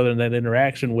catching each other in that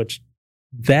interaction, which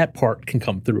that part can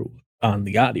come through on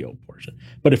the audio portion.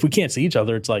 But if we can't see each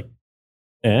other, it's like,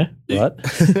 what?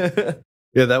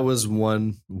 yeah, that was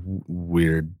one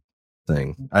weird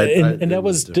thing. And it that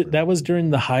was different. that was during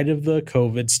the height of the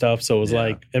COVID stuff. So it was Yeah.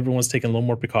 like everyone's taking a little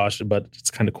more precaution, but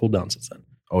it's kind of cooled down since then.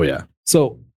 Oh yeah,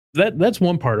 So that's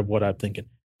one part of what I'm thinking.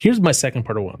 Here's my second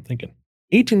part of what I'm thinking.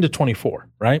 18 to 24,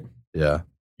 right? yeah,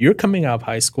 You're coming out of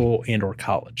high school and or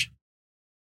college.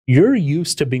 You're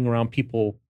used to being around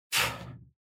people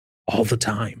all the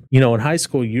time. You know, in high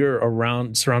school, you're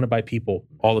surrounded by people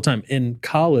all the time. In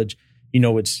college, you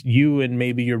know, it's you and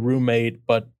maybe your roommate,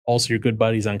 but also your good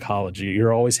buddies on college.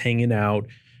 You're always hanging out.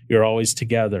 You're always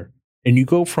together. And you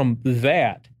go from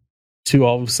that to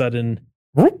all of a sudden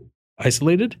whoop,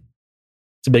 isolated.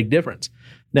 It's a big difference.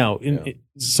 Now,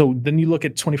 so then you look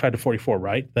at 25 to 44,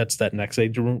 right? That's that next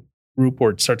age group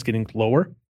where it starts getting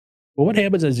lower. Well, what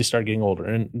happens as you start getting older?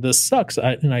 And this sucks,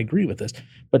 and I agree with this.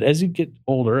 But as you get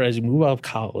older, as you move out of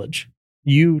college,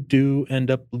 you do end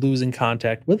up losing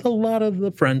contact with a lot of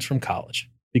the friends from college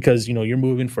because, you know, you're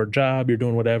moving for a job, you're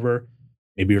doing whatever.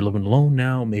 Maybe you're living alone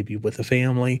now, maybe with a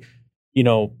family. You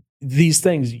know, these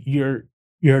things, you're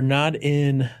not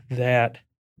in that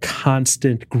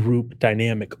constant group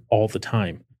dynamic all the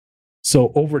time.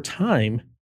 So over time,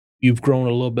 you've grown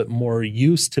a little bit more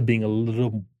used to being a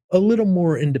little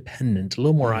more independent, a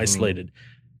little more isolated.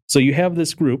 So you have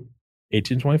this group,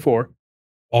 18 to 24,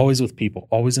 always with people,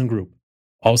 always in group.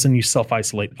 All of a sudden you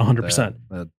self-isolate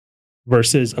 100%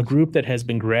 versus a group that has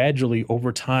been gradually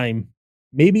over time,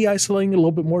 maybe isolating a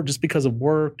little bit more just because of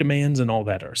work demands and all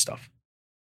that other stuff.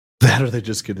 That or they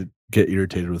just get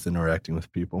irritated with interacting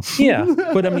with people. Yeah.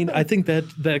 But I mean, I think that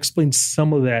explains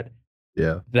some of that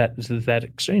Yeah. that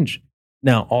exchange.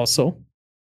 Now, also,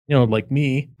 you know, like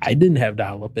me, I didn't have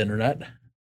dial-up internet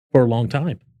for a long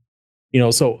time. You know,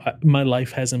 so my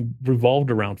life hasn't revolved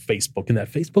around Facebook, and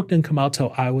that Facebook didn't come out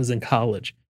till I was in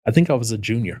college. I think I was a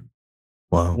junior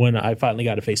Wow. when I finally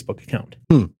got a Facebook account.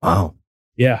 Wow.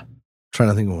 Yeah. Trying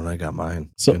to think of when I got mine.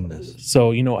 So, Goodness.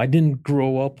 so, you know, I didn't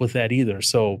grow up with that either.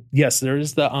 So, yes, there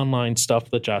is the online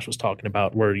stuff that Josh was talking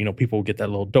about where, you know, people get that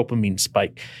little dopamine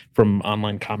spike from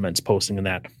online comments, posting and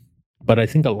that. But I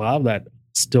think a lot of that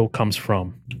still comes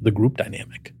from the group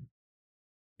dynamic.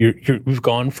 We've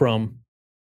gone from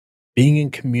being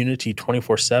in community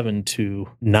 24/7 to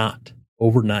not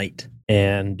overnight.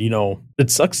 And, you know, it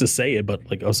sucks to say it, but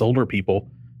like us older people,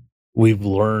 we've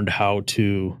learned how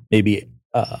to maybe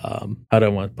how do I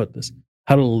want to put this?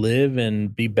 How to live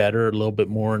and be better a little bit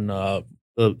more and a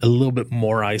little bit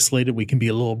more isolated. We can be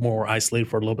a little more isolated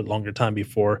for a little bit longer time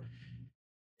before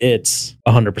it's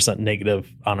 100%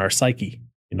 negative on our psyche,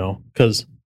 you know, because,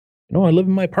 you know, I live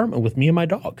in my apartment with me and my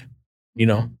dog, you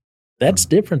know, that's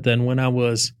different than when I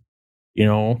was, you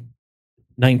know,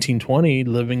 19, 20,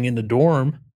 living in a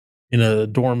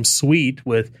dorm suite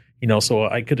with, you know, so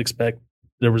I could expect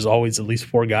there was always at least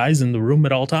 4 guys in the room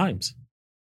at all times.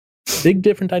 Big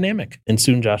different dynamic. And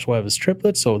soon Josh will have his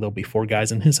triplets, so there'll be 4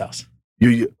 guys in his house.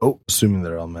 Assuming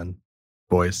they're all men,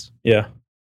 boys. Yeah.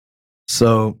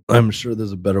 So I'm sure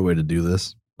there's a better way to do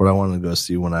this, but I wanted to go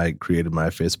see when I created my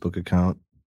Facebook account.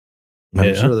 I'm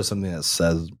Yeah. sure there's something that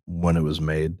says when it was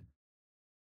made.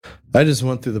 I just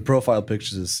went through the profile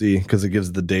pictures to see because it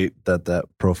gives the date that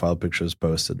profile picture is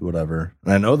posted, whatever.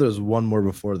 And I know there's one more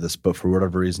before this, but for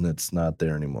whatever reason, it's not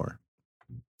there anymore.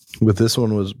 But this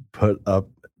one was put up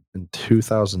in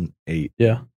 2008.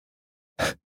 Yeah.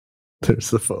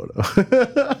 There's the photo.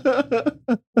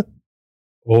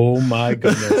 Oh my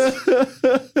goodness.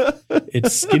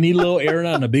 It's skinny little Aaron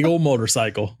on a big old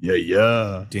motorcycle.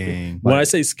 Yeah. Dang. When I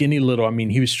say skinny little, I mean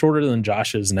he was shorter than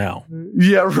Josh is now.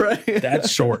 Yeah, right. That's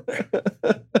short.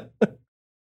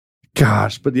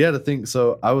 Gosh, but yeah, to think.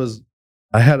 So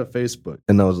I had a Facebook,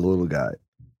 and I was a little guy.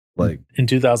 Like, In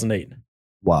 2008.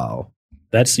 wow.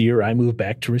 That's the year I moved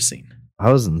back to Racine.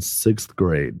 I was in 6th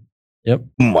grade. Yep.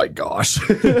 Oh my gosh.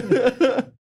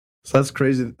 So that's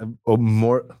crazy.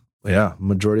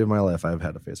 Majority of my life I've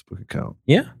had a Facebook account.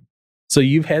 Yeah. So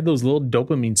you've had those little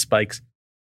dopamine spikes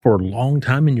for a long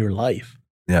time in your life.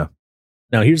 Yeah.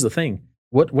 Now here's the thing.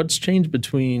 What's changed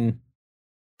between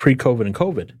pre-COVID and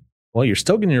COVID? Well, you're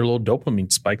still getting your little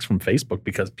dopamine spikes from Facebook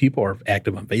because people are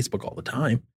active on Facebook all the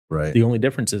time. Right. The only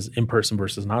difference is in person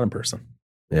versus not in person.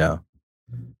 Yeah.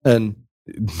 And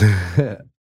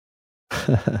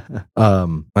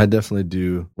I definitely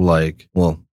do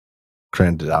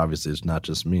granted, obviously it's not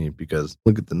just me because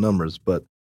look at the numbers, but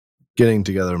getting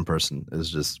together in person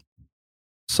is just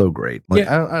so great. Like,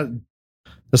 Yeah.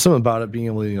 there's something about it being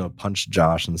able to, punch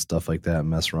Josh and stuff like that and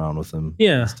mess around with him.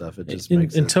 Yeah. And stuff. It just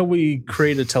makes Until we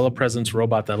create a telepresence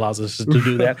robot that allows us to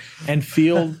do that and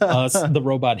feel the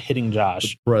robot hitting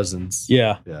Josh. presence.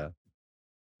 Yeah. Yeah.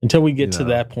 Until we get to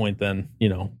that point, then,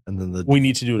 And then we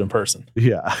need to do it in person.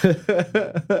 yeah.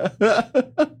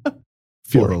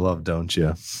 Feel the love, don't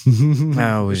you?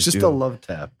 I always It's just do. a love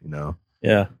tap,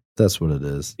 Yeah. That's what it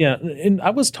is. Yeah. And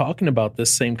I was talking about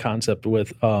this same concept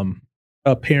with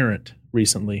a parent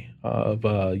recently of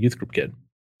a youth group kid.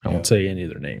 I won't say any of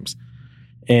their names.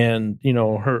 And,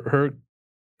 her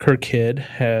kid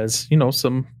has,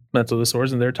 some mental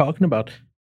disorders, and they're talking about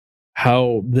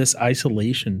how this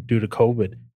isolation due to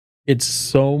COVID, it's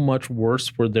so much worse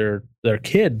for their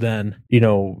kid than,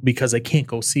 because they can't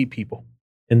go see people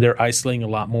and they're isolating a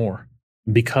lot more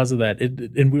because of that.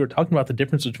 And we were talking about the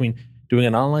difference between doing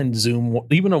an online Zoom,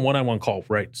 even a one-on-one call,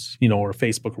 right? Or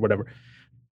Facebook or whatever,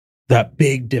 that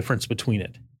big difference between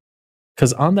it.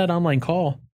 Because on that online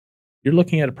call, you're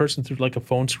looking at a person through like a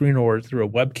phone screen or through a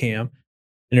webcam,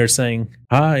 and they're saying,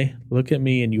 "Hi, look at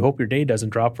me," and you hope your day doesn't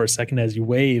drop for a second as you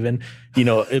wave, and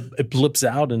it blips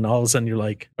out, and all of a sudden you're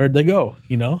like, "Where'd they go?"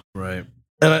 Right.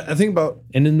 And I think about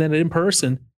And then in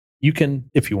person, you can,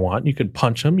 if you want, you can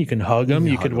punch them, you can hug them,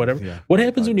 you could whatever. Yeah. What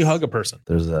happens when you hug a person?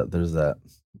 There's that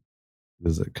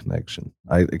connection.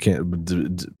 I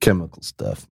can't chemical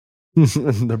stuff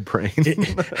in the brain.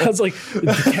 I was like,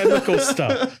 the chemical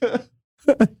stuff.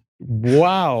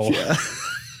 Wow.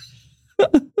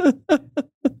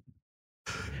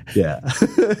 Yeah.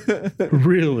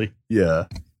 Really? Yeah.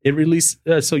 It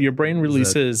releases. So your brain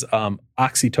releases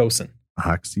oxytocin.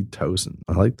 Oxytocin.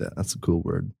 I like that. That's a cool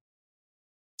word.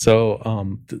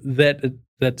 So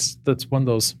that's one of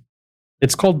those.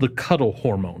 It's called the cuddle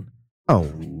hormone.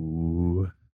 Oh.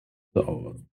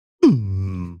 So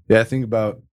Yeah, I think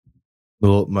about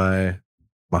my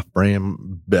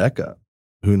friend Becca,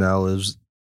 who now lives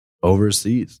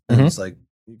overseas. And it's like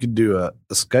you could do a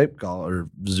Skype call or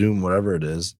Zoom, whatever it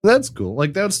is. That's cool.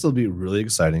 Like that would still be really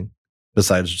exciting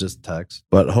besides just text.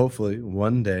 But hopefully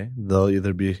one day they'll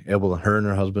either be able to, her and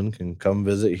her husband can come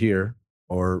visit here,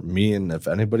 or me and if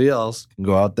anybody else can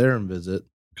go out there and visit.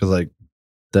 Because like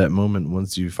that moment,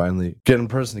 once you finally get in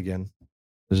person again,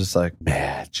 it's just like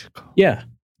magical. yeah,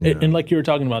 You know? and like you were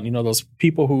talking about, those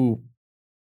people who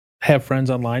have friends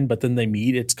online, but then they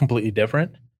meet, it's completely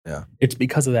different. Yeah. It's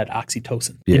because of that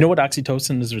oxytocin. Yeah. You know what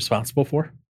oxytocin is responsible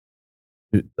for?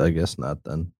 I guess not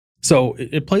then. So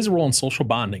it plays a role in social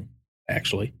bonding,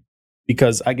 actually,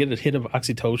 because I get a hit of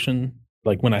oxytocin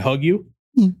like when I hug you.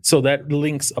 So that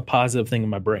links a positive thing in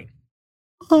my brain.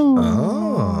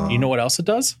 Oh. You know what else it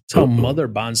does? It's how a mother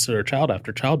bonds to their child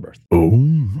after childbirth.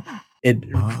 Oh.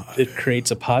 It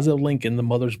creates a positive link in the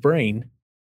mother's brain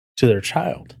to their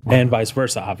child, and vice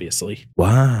versa, obviously.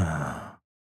 Wow.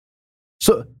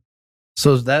 So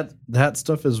that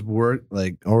stuff is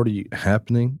already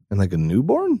happening in like a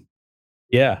newborn?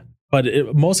 Yeah, but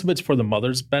most of it's for the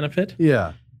mother's benefit.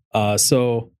 Yeah.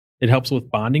 So it helps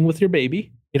with bonding with your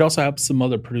baby. It also helps the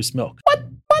mother produce milk. What?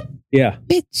 Yeah.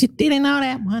 Bitch, you didn't know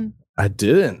that one. I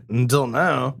didn't until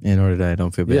now. In order that I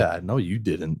don't feel bad. Yeah, I know you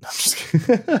didn't. I'm just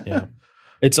kidding. Yeah.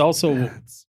 It's also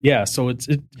so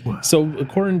so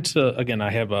according to, again, I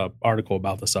have an article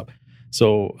about this up.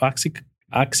 So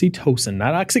oxytocin,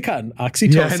 not Oxycontin,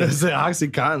 oxytocin. Yeah, and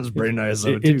Oxycontin's very nice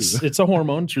though too. It's a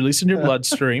hormone. It's released in your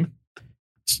bloodstream.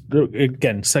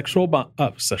 Again, social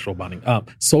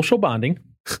bonding,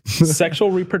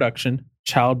 sexual reproduction,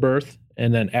 childbirth,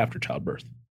 and then after childbirth.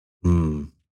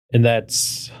 And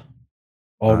that's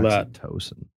all that.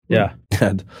 Oxytocin. Yeah.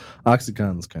 And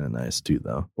OxyContin's kind of nice too,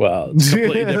 though. Well, it's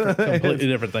completely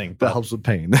different thing. That helps with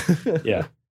pain. Yeah.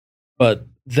 But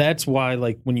that's why,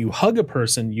 like, when you hug a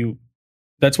person,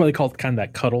 that's why they call it kind of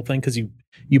that cuddle thing, because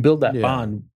you build that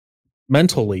bond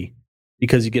mentally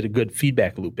because you get a good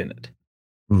feedback loop in it.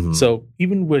 Mhm. So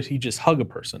even when you just hug a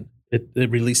person, it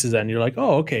releases that, and you're like,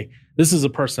 oh, okay, this is a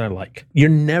person I like. You're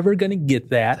never going to get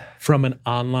that from an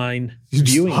online You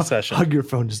just viewing session. Hug your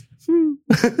phone. Just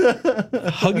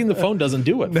Hugging the phone doesn't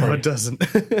do it. No, for you. it doesn't.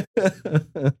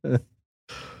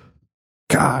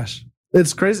 Gosh,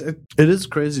 it's crazy. It is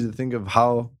crazy to think of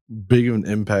how big of an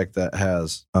impact that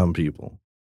has on people.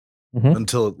 Mhm.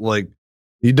 Until like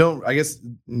you don't. I guess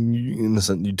in the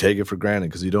sense you take it for granted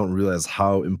because you don't realize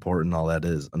how important all that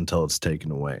is until it's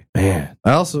taken away. Man,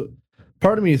 I also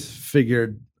part of me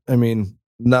figured. I mean,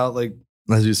 now like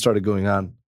as you started going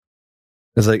on,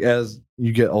 it's like as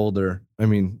you get older. I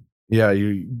mean, yeah,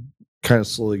 you kind of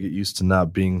slowly get used to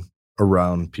not being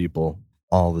around people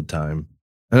all the time.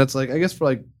 And it's like, I guess for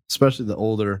like, especially the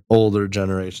older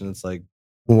generation, it's like,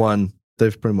 one,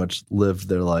 they've pretty much lived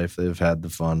their life. They've had the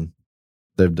fun.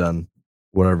 They've done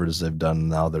whatever it is they've done.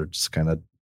 Now they're just kind of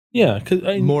Yeah,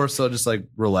 because more so just like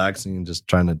relaxing and just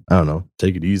trying to, I don't know,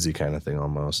 take it easy kind of thing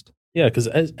almost. Yeah, because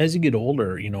as you get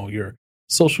older, your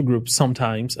social groups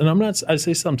sometimes, and I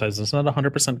say sometimes, it's not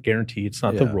 100% guarantee, it's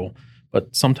not the Yeah. rule,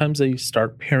 but sometimes they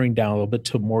start paring down a little bit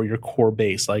to more your core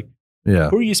base. Like, Yeah.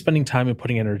 who are you spending time and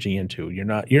putting energy into? You're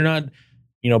not,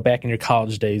 back in your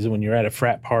college days when you're at a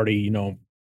frat party,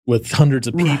 with hundreds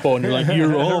of people, and you're like,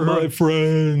 you're all my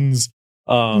friends.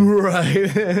 Right.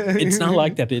 It's not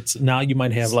like that. It's now you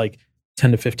might have like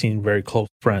 10 to 15 very close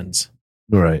friends.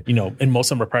 Right. And most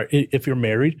of them are probably, if you're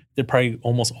married, they're probably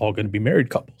almost all going to be married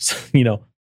couples,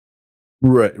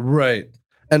 Right.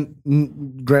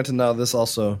 And granted, now this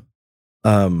also,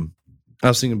 I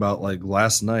was thinking about like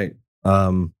last night.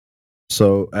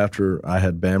 So after I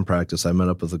had band practice, I met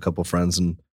up with a couple friends,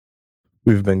 and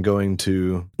we've been going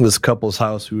to this couple's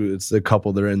house. Who it's a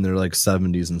couple, they're in their like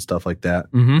 70s and stuff like that.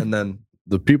 Mm-hmm. And then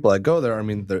the people that go there, I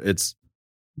mean, it's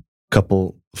a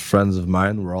couple friends of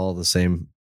mine. We're all the same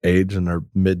age in their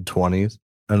mid 20s,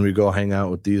 and we go hang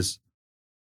out with this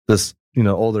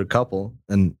older couple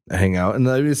and hang out. And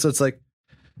I mean, so it's like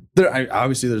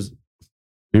obviously there's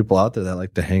people out there that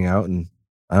like to hang out, and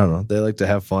I don't know, they like to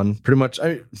have fun. Pretty much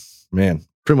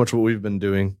what we've been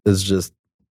doing is just,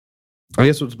 I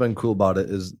guess what's been cool about it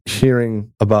is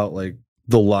hearing about like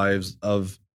the lives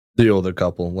of the older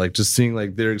couple, like just seeing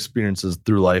like their experiences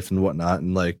through life and whatnot,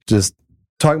 and like just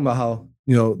talking about how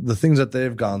the things that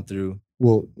they've gone through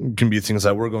can be things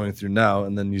that we're going through now,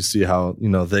 and then you see how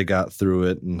they got through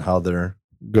it and how they're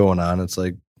going on. It's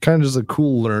like kind of just a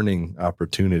cool learning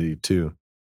opportunity too.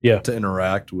 Yeah, to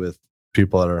interact with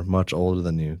people that are much older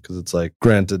than you, because it's like,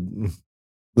 granted,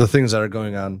 the things that are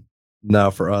going on now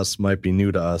for us might be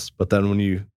new to us, but then when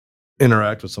you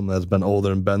interact with someone that's been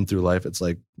older and been through life, it's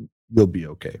like you'll be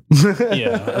okay.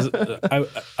 Yeah,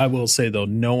 I will say though,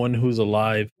 no one who's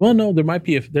alive. Well, no, there might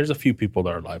be. There's a few people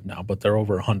that are alive now, but they're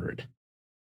over 100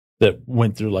 that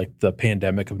went through like the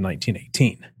pandemic of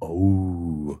 1918.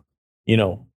 Oh,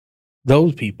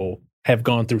 those people have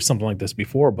gone through something like this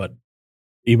before, but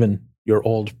even your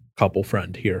old couple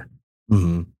friend here,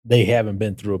 mm-hmm. they haven't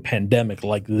been through a pandemic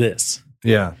like this.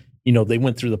 Yeah. They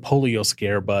went through the polio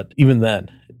scare, but even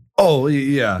then, oh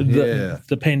yeah,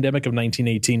 the pandemic of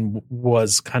 1918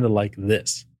 was kind of like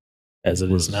this as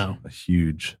it is now. A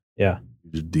huge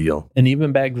deal. And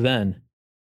even back then,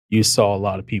 you saw a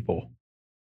lot of people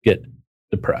get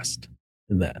depressed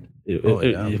in that.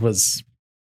 It was.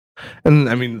 And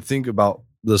I mean, think about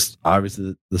this,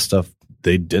 obviously the stuff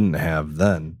they didn't have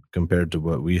then compared to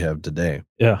what we have today.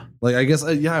 Yeah. Like, I guess,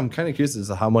 I'm kind of curious as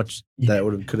to how much that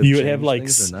could have you changed would have like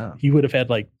things or not. You would have had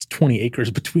like 20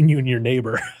 acres between you and your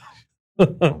neighbor.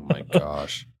 Oh my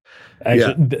gosh.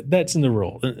 Actually, that's in the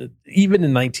rule. Even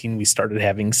in 19, we started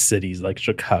having cities like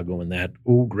Chicago and that.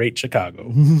 Oh, great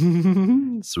Chicago.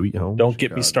 Sweet home. Don't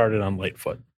get me started on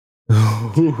Lightfoot.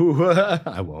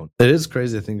 I won't. It is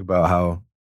crazy to think about how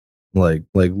like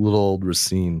little old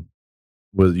Racine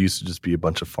used to just be a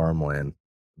bunch of farmland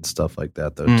and stuff like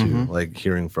that though too. Like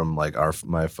hearing from like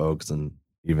my folks, and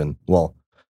even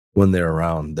when they're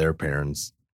around their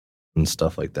parents and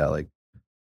stuff like that, like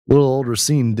little old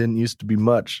Racine didn't used to be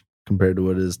much compared to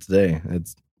what it is today.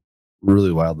 It's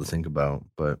really wild to think about.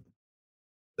 But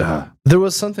there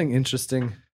was something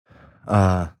interesting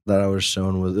that I was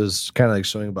shown. It was kind of like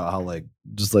showing about how like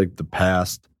just like the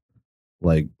past,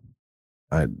 like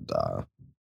I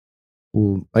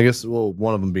guess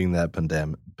one of them being that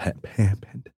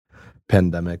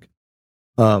pandemic.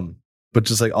 but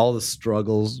just like all the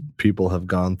struggles people have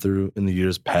gone through in the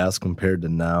years past compared to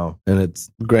now. And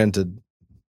it's granted,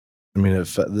 I mean,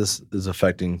 this is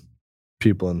affecting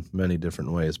people in many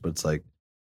different ways, but it's like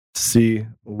to see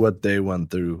what they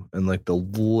went through and like the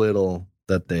little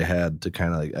that they had to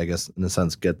kind of like, I guess in a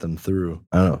sense, get them through.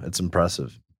 I don't know. It's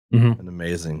impressive and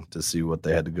amazing to see what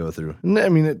they had to go through. And I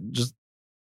mean, it just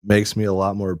makes me a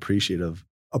lot more appreciative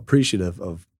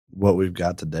of what we've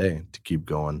got today to keep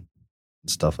going and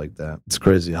stuff like that. It's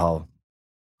crazy how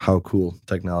cool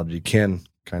technology can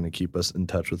kind of keep us in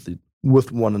touch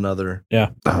with one another.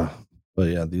 Yeah. But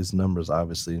yeah, these numbers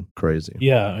obviously crazy.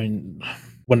 Yeah, I mean,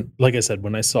 like I said,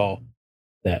 when I saw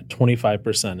that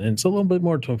 25%, and it's a little bit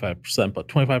more than 25%, but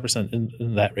 25%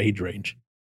 in that age range,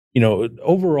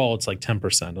 overall it's like 10%,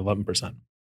 11%.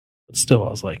 But still, I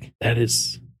was like,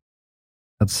 that's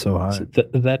so high.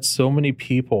 That's so many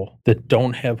people that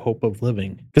don't have hope of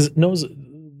living. Because it knows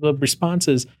the response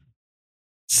is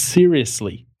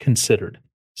seriously considered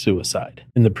suicide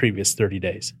in the previous 30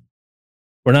 days.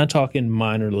 We're not talking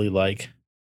minorly like,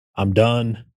 I'm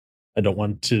done, I don't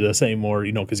want to say more,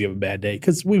 because you have a bad day.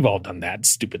 Because we've all done that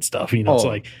stupid stuff. It's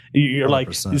like, you're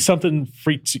 100%. Like, something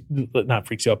not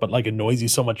freaks you out, but like annoys you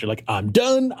so much. You're like, I'm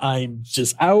done. I'm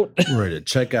just out. I'm ready to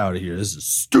check out of here. This is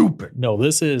stupid. No,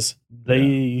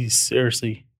 they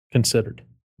seriously considered.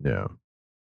 Yeah.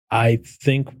 I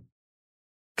think,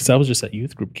 because I was just at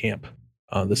youth group camp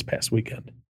this past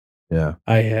weekend. Yeah.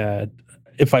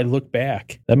 If I look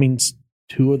back, that means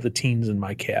 2 of the teens in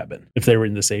my cabin, if they were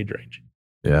in this age range.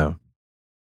 Yeah.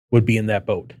 Would be in that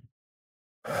boat.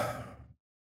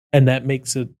 And that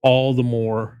makes it all the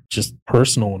more just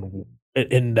personal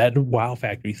and that wow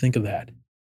factor. You think of that.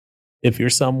 If you're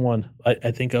someone,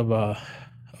 I think of a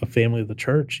family of the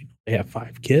church, they have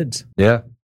 5 kids. Yeah.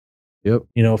 Yep.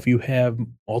 If you have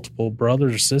multiple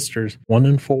brothers or sisters, 1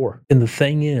 in 4. And the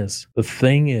thing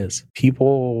is,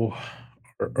 people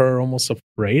are almost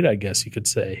afraid, I guess you could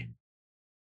say,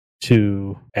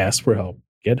 to ask for help,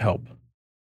 get help.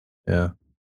 Yeah.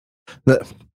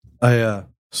 I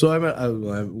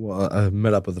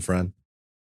met up with a friend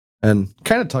and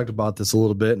kind of talked about this a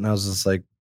little bit, and I was just like,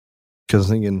 because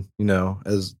thinking,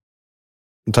 as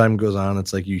time goes on,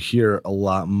 it's like you hear a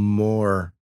lot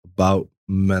more about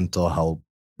mental health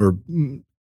or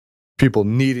people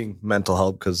needing mental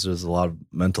help because there's a lot of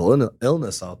mental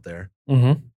illness out there.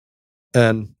 Mm-hmm.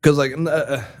 And because like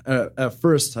at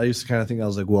first I used to kind of think, I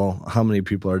was like, well, how many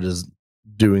people are just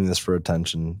doing this for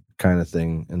attention kind of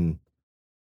thing, and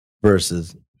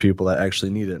versus people that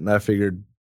actually need it. And I figured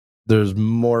there's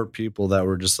more people that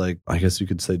were just like, I guess you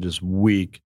could say just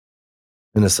weak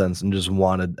in a sense and just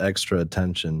wanted extra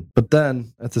attention. But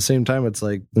then at the same time, it's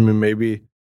like, I mean, maybe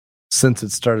since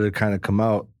it started to kind of come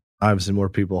out, obviously more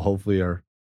people hopefully are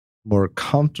more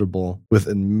comfortable with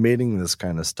admitting this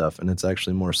kind of stuff, and it's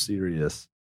actually more serious.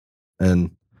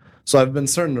 And so I've been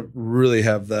starting to really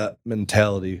have that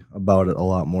mentality about it a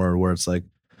lot more, where it's like,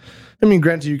 I mean,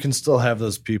 granted, you can still have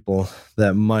those people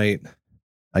that might,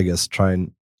 I guess, try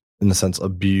and, in a sense,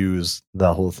 abuse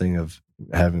that whole thing of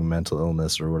having mental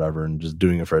illness or whatever and just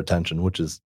doing it for attention, which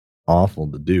is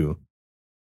awful to do,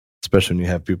 especially when you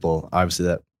have people, obviously,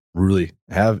 that really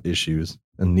have issues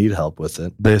and need help with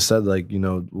it. They said, like,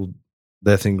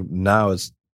 they think now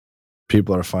it's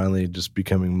people are finally just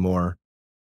becoming more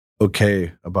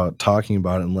okay about talking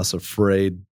about it and less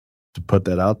afraid to put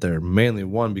that out there. Mainly,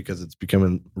 one, because it's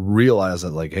becoming realized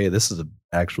that, like, hey, this is an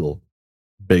actual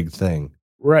big thing.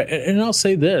 Right. And I'll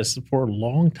say this, for a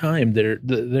long time,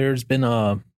 there's been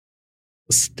a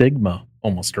stigma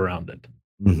almost around it.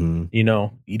 Mm-hmm.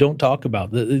 You don't talk about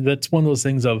that's one of those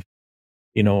things of,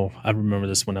 I remember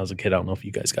this when I was a kid. I don't know if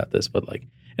you guys got this, but like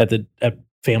at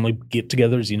family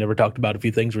get-togethers, you never talked about a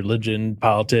few things, religion,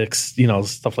 politics,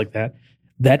 stuff like that.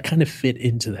 That kind of fit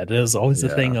into that. It was always the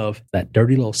thing of that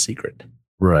dirty little secret.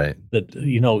 Right. That,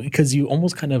 because you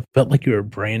almost kind of felt like you were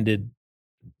branded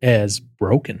as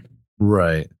broken.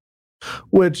 Right.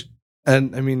 Which,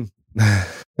 and I mean,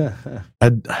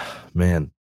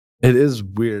 man, it is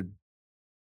weird.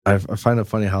 I find it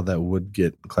funny how that would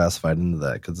get classified into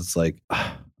that, because it's like,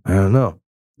 I don't know.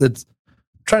 It's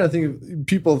trying to think of,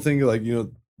 people think like,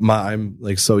 I'm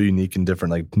like so unique and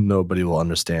different, like nobody will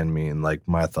understand me, and like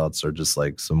my thoughts are just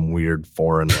like some weird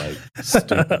foreign like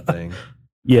stupid thing.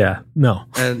 Yeah, no.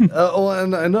 And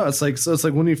and I know it's like, so it's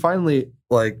like when you finally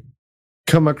like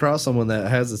come across someone that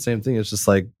has the same thing, it's just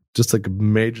like a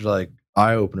major like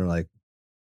eye opener, like,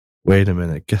 wait a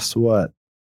minute, guess what?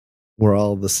 We're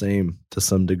all the same to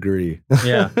some degree.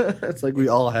 Yeah. It's like we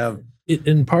all have it,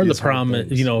 and part of the problem,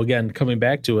 again, coming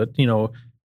back to it,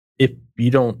 if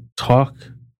you don't talk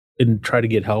and try to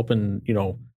get help and,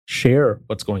 share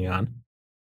what's going on,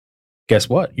 guess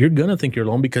what? You're going to think you're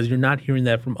alone because you're not hearing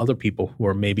that from other people who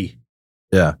are maybe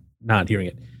not hearing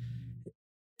it.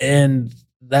 And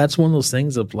that's one of those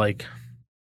things of like,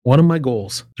 one of my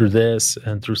goals through this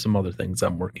and through some other things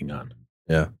I'm working on.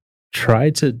 Yeah.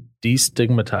 Try to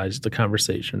destigmatize the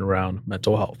conversation around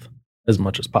mental health as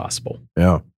much as possible.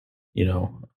 Yeah. You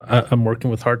know, I'm working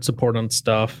with Heart Support on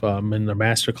stuff. I'm in their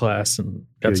masterclass and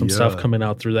got some stuff coming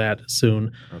out through that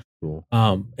soon. That's cool.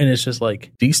 And it's just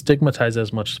like destigmatize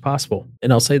as much as possible.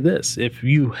 And I'll say this, if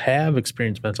you have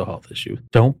experienced mental health issue,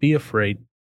 don't be afraid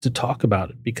to talk about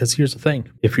it. Because here's the thing,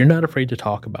 if you're not afraid to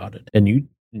talk about it and you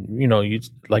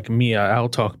like me, I'll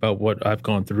talk about what I've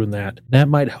gone through and that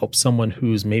might help someone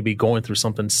who's maybe going through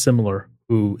something similar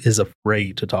who is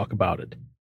afraid to talk about it.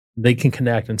 They can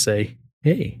connect and say,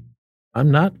 hey, I'm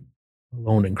not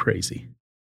alone and crazy.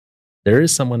 There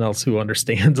is someone else who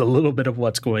understands a little bit of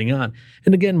what's going on.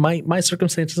 And again, my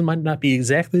circumstances might not be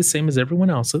exactly the same as everyone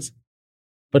else's,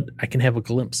 but I can have a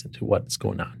glimpse into what's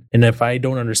going on. And if I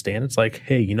don't understand, it's like,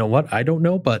 hey, you know what? I don't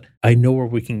know, but I know where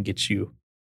we can get you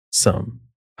some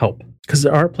help. Because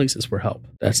there are places for help.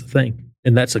 That's the thing.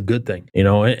 And that's a good thing, you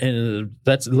know, and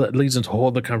that leads into a whole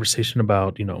other conversation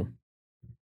about, you know,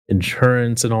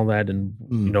 insurance and all that, and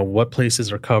you know what places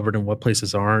are covered and what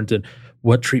places aren't, and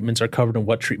what treatments are covered and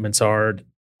what treatments aren't,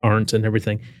 and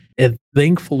everything. And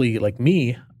thankfully, like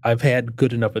me, I've had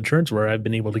good enough insurance where I've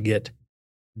been able to get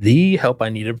the help I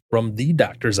needed from the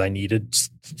doctors I needed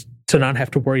to not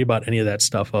have to worry about any of that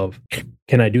stuff of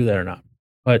can I do that or not.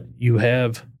 But you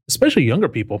have, especially younger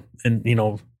people, and you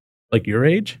know, like your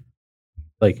age,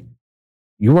 like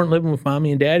you weren't living with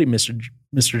mommy and daddy, Mr.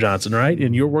 Johnson, right?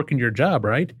 And you're working your job,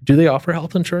 right? Do they offer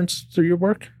health insurance through your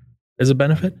work as a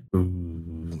benefit?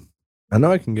 Ooh. I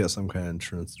know I can get some kind of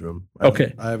insurance through them.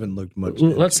 Okay. I haven't looked much.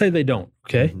 Let's say they don't,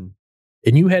 okay? Mm-hmm.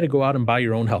 And you had to go out and buy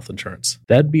your own health insurance.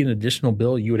 That'd be an additional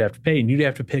bill you would have to pay, and you'd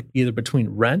have to pick either between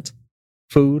rent,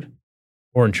 food,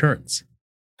 or insurance.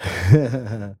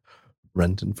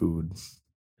 Rent and food.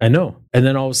 I know. And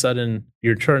then all of a sudden,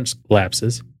 your insurance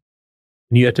lapses,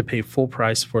 and you have to pay full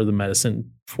price for the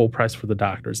medicine, full price for the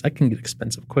doctors. That can get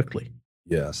expensive quickly.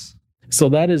 Yes. So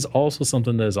that is also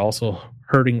something that is also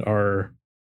hurting our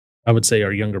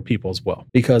younger people as well,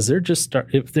 because they're just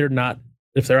if they're out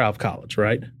of college,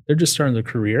 right? They're just starting their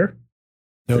career.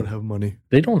 They don't have money.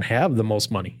 They don't have the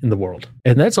most money in the world.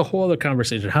 And that's a whole other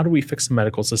conversation. How do we fix the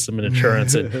medical system and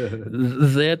insurance?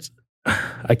 And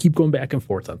I keep going back and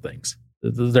forth on things.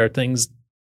 There are things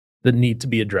that need to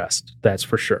be addressed. That's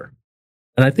for sure.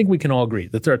 And I think we can all agree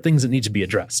that there are things that need to be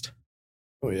addressed.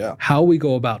 Oh, yeah. How we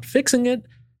go about fixing it,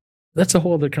 that's a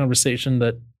whole other conversation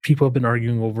that people have been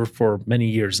arguing over for many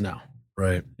years now.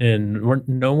 Right. And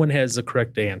no one has the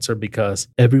correct answer, because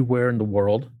everywhere in the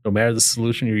world, no matter the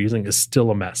solution you're using, is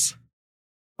still a mess.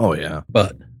 Oh, yeah.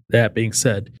 But that being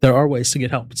said, there are ways to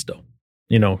get help still.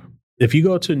 You know, if you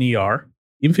go to an ER,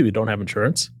 even if you don't have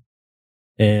insurance,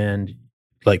 and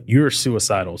like you're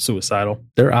suicidal,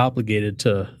 they're obligated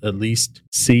to at least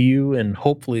see you and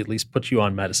hopefully at least put you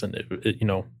on medicine. You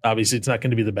know, obviously it's not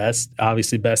going to be the best.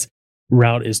 Obviously, best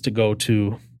route is to go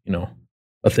to, you know,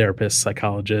 a therapist,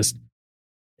 psychologist,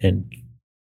 and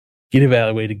get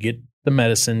evaluated, get the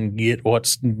medicine, get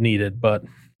what's needed. But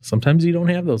sometimes you don't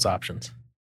have those options.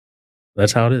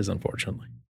 That's how it is, unfortunately.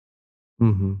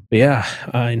 Mm-hmm. But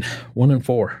yeah, 1 in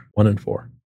 4.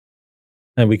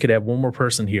 And we could have one more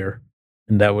person here,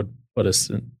 and that would put us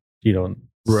in, you know,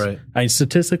 right. I mean,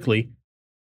 statistically,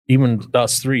 even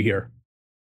us three here,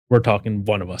 we're talking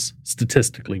one of us.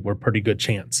 Statistically, we're a pretty good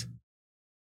chance.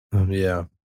 Yeah.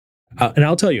 And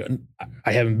I'll tell you,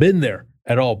 I haven't been there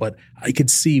at all, but I could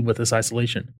see with this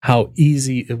isolation how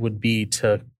easy it would be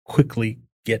to quickly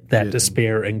get that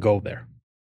despair and go there.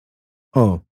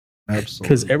 Oh, absolutely.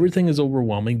 Because everything is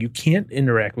overwhelming. You can't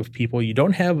interact with people. You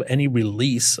don't have any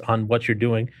release on what you're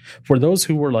doing. For those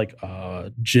who were like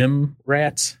gym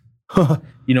rats,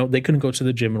 you know, they couldn't go to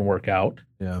the gym and work out.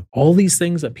 Yeah. All these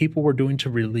things that people were doing to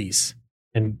release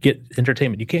and get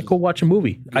entertainment. You can't go watch a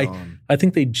movie. I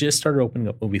think they just started opening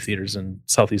up movie theaters in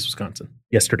Southeast Wisconsin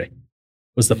yesterday.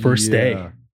 Was the first day.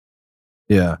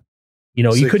 Yeah. You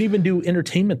know, you couldn't even do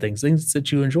entertainment things that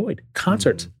you enjoyed.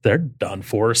 Concerts, they're done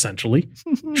for, essentially.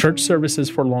 Church services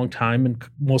for a long time in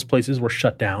most places were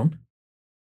shut down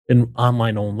and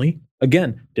online only.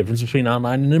 Again, difference between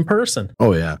online and in person.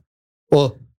 Oh, yeah.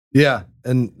 Well, yeah.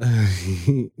 And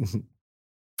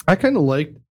I kind of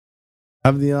like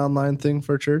having the online thing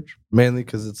for church, mainly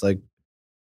because it's like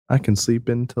I can sleep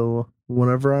until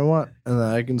whenever I want, and then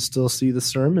I can still see the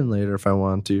sermon later if I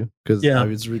want to, because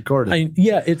it's recorded.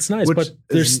 It's nice, but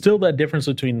there's still that difference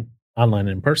between online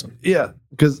and in person. Yeah,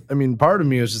 because I mean, part of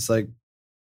me was just like,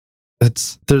 I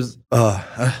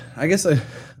guess I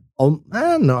don't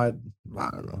know. I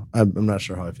don't know. I'm not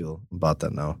sure how I feel about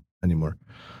that now anymore.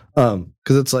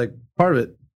 Because it's like part of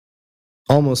it,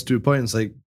 almost to a point. It's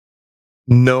like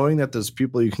knowing that there's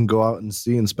people you can go out and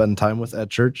see and spend time with at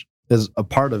church is a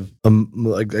part of,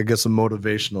 like, I guess, a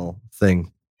motivational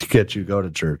thing to get you to go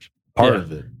to church. Part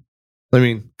of it. I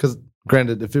mean, because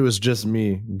granted, if it was just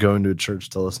me going to a church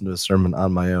to listen to a sermon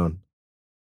on my own,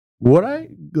 would I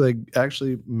like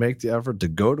actually make the effort to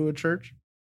go to a church?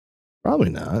 Probably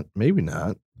not. Maybe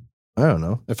not. I don't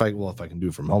know. If I can do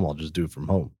it from home, I'll just do it from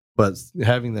home. But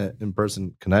having that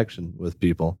in-person connection with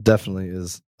people definitely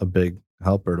is a big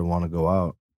helper to want to go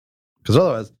out. Because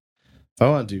otherwise, if I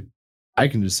want to, I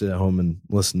can just sit at home and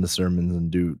listen to sermons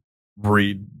and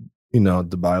read,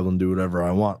 the Bible and do whatever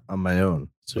I want on my own.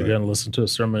 So you're going to listen to a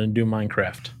sermon and do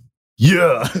Minecraft.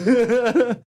 Yeah.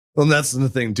 Well, that's the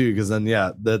thing too, because then,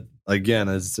 that again,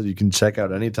 as I said, you can check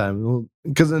out anytime.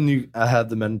 Because then I had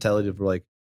the mentality of like,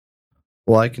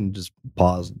 well, I can just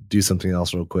pause, do something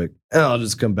else real quick, and I'll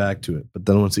just come back to it. But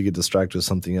then once you get distracted with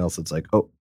something else, it's like, oh,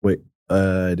 wait,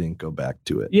 I didn't go back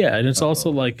to it. Yeah, and it's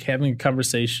also like having a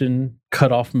conversation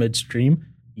cut off midstream.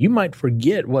 You might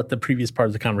forget what the previous part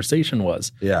of the conversation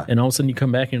was. Yeah. And all of a sudden you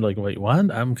come back and you're like, wait,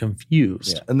 what? I'm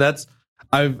confused. Yeah. And that's,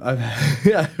 I've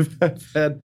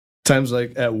had times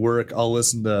like at work, I'll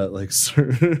listen to like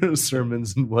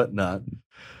sermons and whatnot.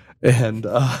 And,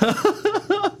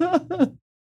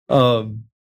 I'm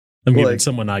giving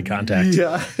someone eye contact.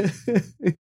 Yeah.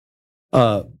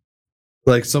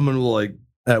 Like someone will like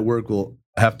at work will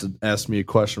have to ask me a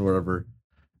question or whatever.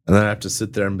 And then I have to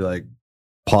sit there and be like,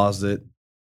 pause it.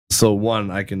 So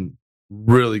one, I can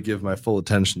really give my full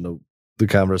attention to the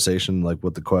conversation, like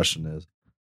what the question is.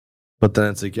 But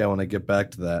then it's like, when I get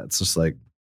back to that, it's just like,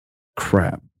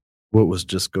 crap, what was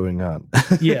just going on?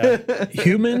 Yeah.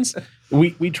 Humans,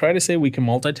 we try to say we can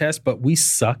multitask, but we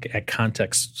suck at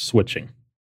context switching.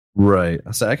 Right.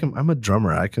 I say I'm a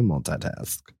drummer. I can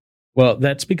multitask. Well,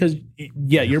 that's because,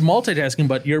 you're multitasking,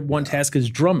 but your one task is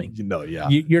drumming.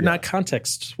 You're not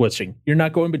context switching. You're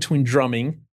not going between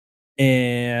drumming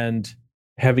and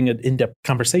having an in-depth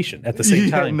conversation at the same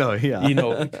time.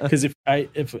 Because if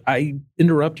I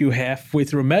interrupt you halfway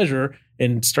through a measure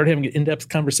and start having an in-depth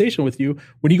conversation with you,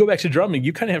 when you go back to drumming,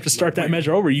 you kind of have to start that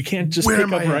measure over. You can't just pick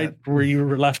up right where you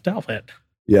were left off at.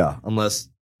 Yeah, unless,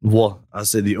 I'd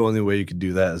say the only way you could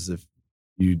do that is if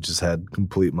you just had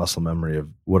complete muscle memory of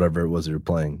whatever it was you were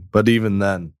playing. But even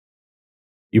then,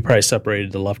 you probably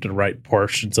separated the left and right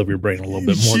portions of your brain a little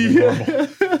bit more than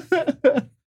normal.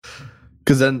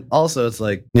 Because then also it's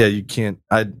like, you can't.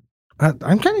 I'm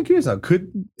kind of curious now.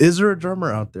 Is there a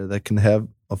drummer out there that can have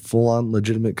a full-on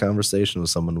legitimate conversation with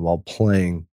someone while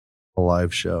playing a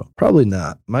live show? Probably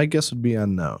not. My guess would be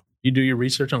on no. You do your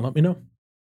research and let me know.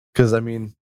 Because I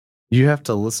mean, you have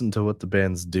to listen to what the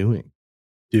band's doing.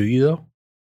 Do you though?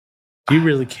 Do you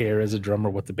really care as a drummer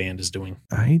what the band is doing?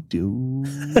 I do.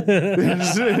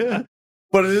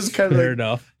 But it is kind of fair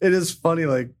enough. It is funny,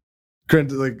 like,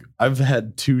 granted, like I've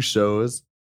had 2 shows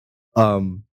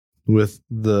with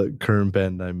the current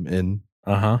band I'm in.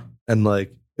 And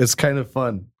like it's kind of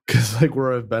fun because like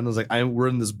where I've been is like we're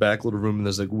in this back little room and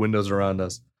there's like windows around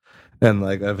us. And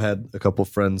like I've had a couple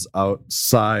friends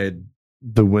outside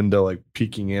the window like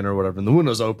peeking in or whatever. And the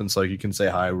window's open so like you can say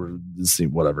hi, we're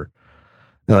seeing whatever.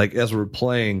 And like as we're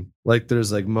playing, like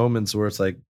there's like moments where it's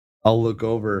like I'll look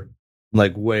over and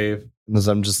like wave, and as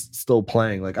I'm just still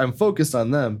playing, like I'm focused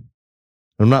on them.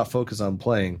 I'm not focused on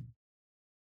playing.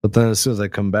 But then as soon as I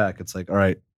come back, it's like, all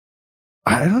right,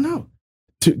 I don't know.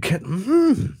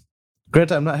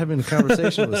 Granted, I'm not having a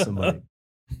conversation with somebody.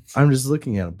 I'm just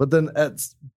looking at them. But then at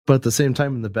the same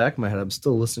time, in the back of my head, I'm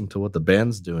still listening to what the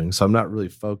band's doing. So I'm not really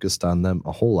focused on them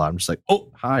a whole lot. I'm just like,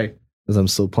 oh, hi, as I'm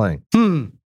still playing.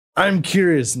 I'm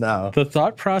curious now. The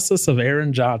thought process of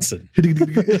Aaron Johnson.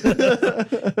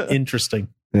 Interesting.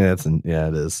 Yeah,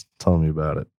 it is. Tell me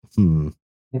about it.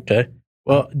 Okay.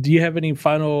 Well, do you have any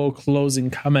final closing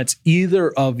comments?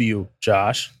 Either of you,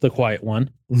 Josh, the quiet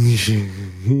one. Why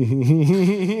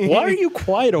are you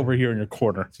quiet over here in your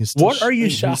corner? What are you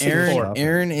shopping for?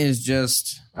 Aaron is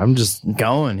just. I'm just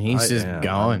going. He's just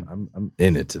going. I'm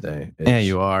in it today. Yeah,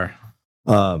 you are.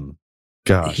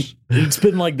 Gosh, it's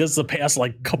been like this the past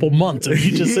like couple months, and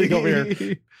you just sitting over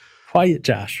here, quiet,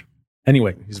 Josh.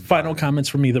 Anyway, final comments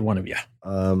from either one of you.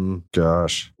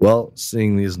 Gosh. Well,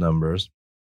 seeing these numbers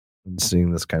and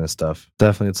seeing this kind of stuff,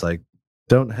 definitely it's like,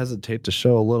 don't hesitate to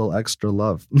show a little extra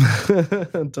love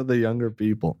to the younger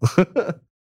people.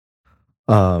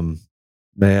 Man,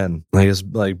 I guess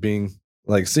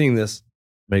like seeing this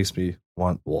makes me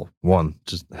want, well, one,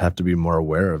 just have to be more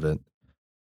aware of it.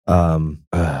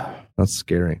 That's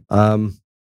scary.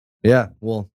 Yeah,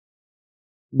 well,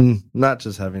 not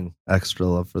just having extra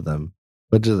love for them,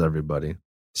 but just everybody,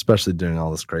 especially during all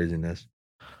this craziness.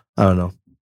 I don't know.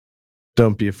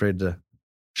 Don't be afraid to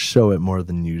show it more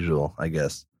than usual, I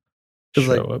guess.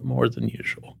 Show it more than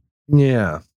usual.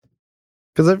 Yeah.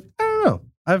 Because I don't know.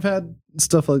 I've had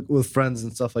stuff like with friends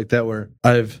and stuff like that where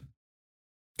I've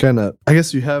kind of, I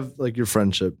guess you have like your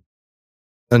friendship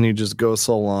and you just go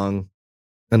so long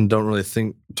and don't really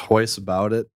think twice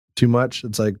about it too much.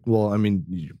 It's like, well, I mean,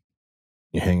 you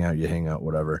hang out,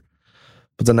 whatever.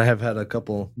 But then I have had a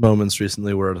couple moments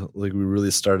recently where like we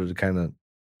really started to kind of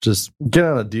just get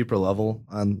on a deeper level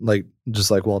on like,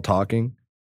 just like while talking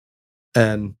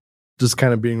and just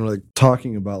kind of being like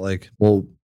talking about like, well,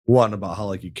 one, about how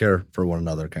like you care for one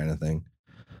another kind of thing.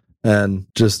 And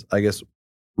just, I guess,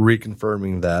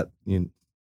 reconfirming that, the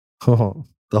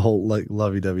whole like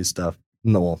lovey-dovey stuff.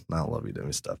 No, well, not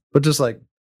lovey-dovey stuff, but just like,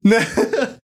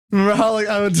 remember how like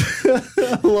I would,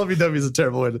 lovey-dovey is a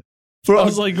terrible way to. I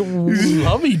was like,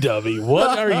 lovey-dovey,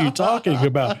 what are you talking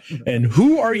about? And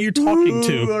who are you talking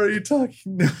to? Who are you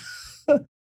talking to?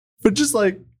 But just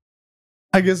like,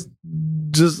 I guess,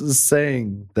 just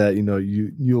saying that,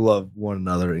 you love one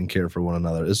another and care for one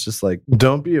another. It's just like,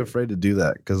 don't be afraid to do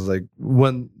that. Because like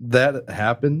when that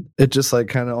happened, it just like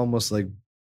kind of almost like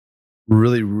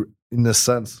really, in a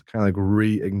sense, kind of like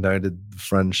reignited the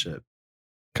friendship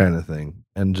kind of thing.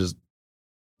 And just,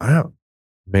 I don't know,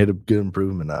 made a good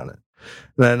improvement on it.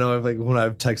 And I know like when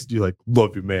I've texted you like,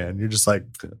 love you, man, you're just like,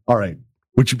 all right,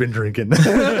 what you been drinking?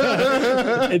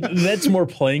 That's more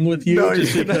playing with you, no,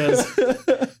 just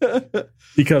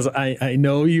because I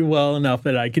know you well enough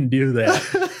that I can do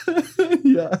that.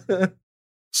 Yeah.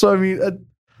 So I mean,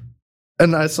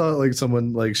 and I saw like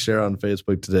someone like share on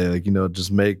Facebook today, like,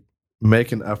 just make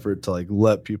an effort to like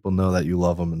let people know that you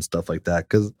love them and stuff like that,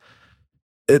 because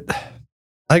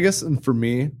I guess, and for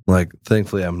me, like,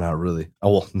 thankfully, I'm not really.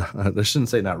 I shouldn't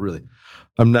say not really.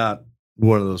 I'm not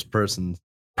one of those persons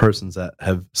that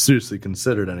have seriously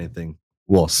considered anything.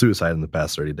 Well, suicide in the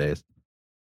past 30 days.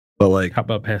 But like, how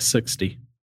about past 60?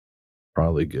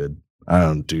 Probably good. I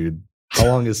don't know, dude. How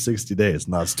long is 60 days?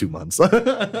 No, it's 2 months.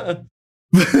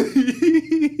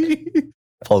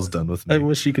 Paul's done with me. I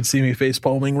wish you could see me face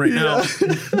palming right now.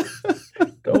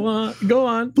 Go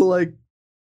on. But like,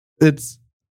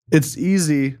 it's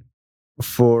easy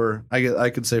for, I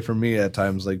could say for me at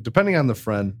times, like depending on the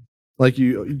friend, like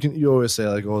you always say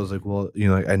like, oh, it's like, well,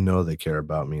 like I know they care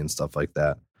about me and stuff like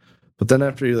that. But then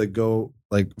after you like go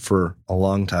like for a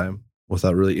long time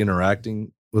without really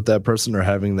interacting with that person or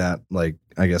having that like,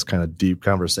 I guess, kind of deep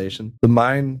conversation, the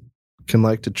mind can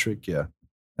like to trick you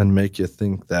and make you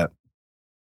think that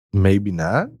maybe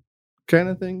not. Kind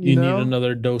of thing, you know? Need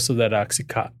another dose of that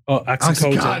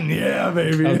oxycontin. Yeah,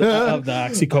 baby. Of the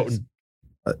oxycontin.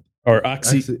 Or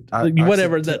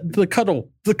whatever, the cuddle.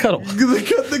 The cuddle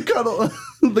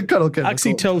chemical.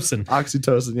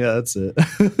 Oxytocin, yeah, that's it.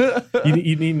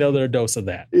 you need another dose of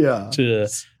that. Yeah. To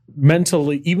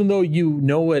mentally, even though you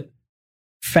know it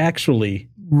factually,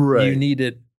 right, you need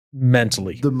it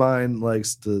mentally. The mind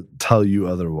likes to tell you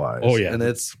otherwise. Oh, yeah. And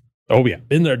it's... Oh, yeah.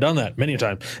 Been there, done that many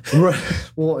times. Right.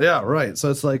 Well, yeah, right. So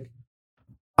it's like,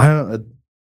 I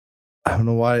don't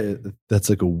know why that's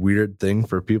like a weird thing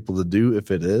for people to do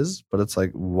if it is, but it's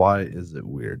like, why is it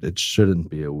weird? It shouldn't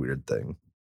be a weird thing.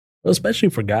 Well, especially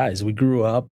for guys. We grew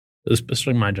up,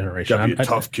 especially my generation. Gotta be a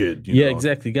tough kid. Yeah,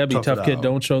 exactly. Gotta be a tough kid.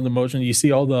 Don't show the emotion. You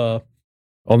see all the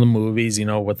movies,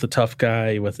 with the tough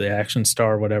guy, with the action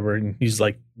star, whatever, and he's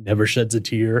like never sheds a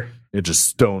tear. It's just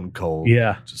stone cold.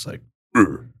 Yeah. Just like,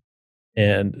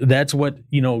 and that's what,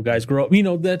 guys grow up.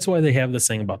 That's why they have this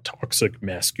thing about toxic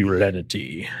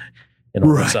masculinity and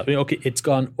all that stuff. Okay, it's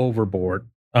gone overboard.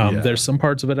 There's some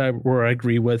parts of it where I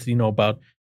agree with, about,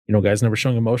 guys never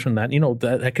showing emotion, that,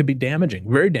 that could be damaging,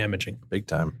 very damaging. Big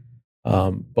time.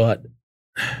 But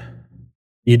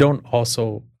you don't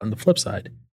also, on the flip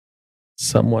side,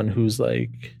 someone who's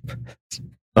like...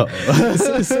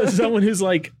 someone who's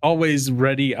like always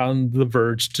ready on the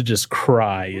verge to just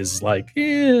cry is like,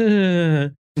 yeah.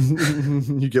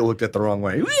 You get looked at the wrong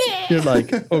way. You're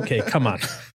like, okay, come on.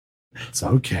 It's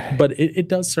okay. But it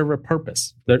does serve a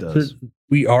purpose.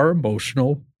 We are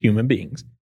emotional human beings.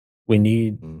 We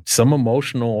need some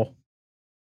emotional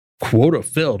quota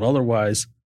filled. Otherwise,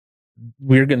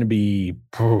 we're going to be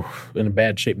in a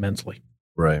bad shape mentally.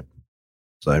 Right.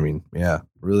 So, I mean, yeah,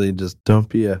 really just don't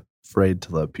be afraid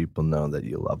to let people know that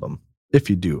you love them. If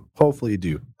you do, hopefully you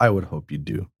do. I would hope you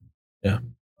do. Yeah.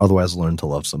 Otherwise, learn to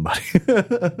love somebody.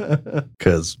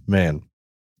 Because, man,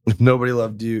 If nobody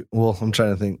loved you, well, I'm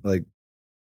trying to think like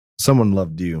someone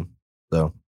loved you.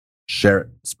 So share it,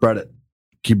 spread it,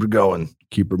 keep her going,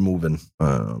 keep her moving.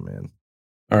 Oh, man.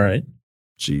 All right.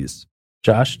 Jeez.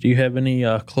 Josh, do you have any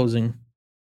closing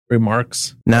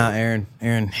remarks? Nah, Aaron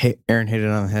hit it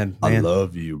on the head. I Man.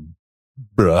 love you,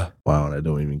 bruh. Wow, and I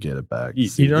don't even get it back.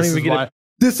 You don't even get it.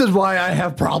 This is why I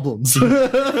have problems. You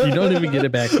don't even get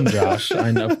it back from Josh.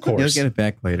 I know, of You'll course. get it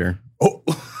back later. Oh.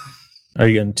 Are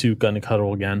you going to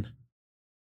cuddle again?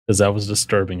 Because that was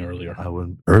disturbing earlier. I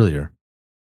went earlier.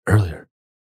 Never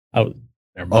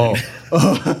mind.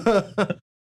 Oh.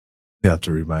 You have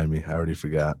to remind me. I already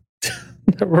forgot.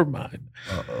 Never mind.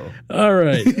 Uh-oh. All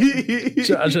right.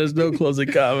 Josh has no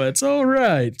closing comments. All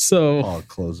right. So I'll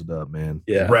close it up, man.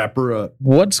 Yeah. Wrap her up.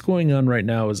 what's going on right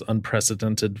now is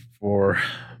unprecedented for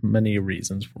many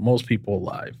reasons for most people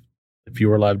alive. If you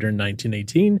were alive during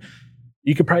 1918,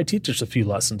 you could probably teach us a few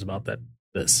lessons about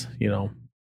this,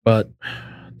 but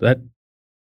that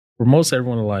for most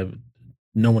everyone alive,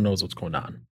 no one knows what's going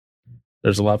on.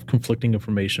 There's a lot of conflicting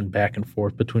information back and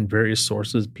forth between various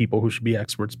sources, people who should be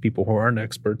experts, people who aren't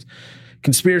experts,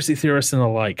 conspiracy theorists and the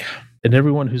like. And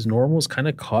everyone who's normal is kind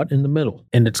of caught in the middle,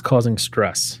 and it's causing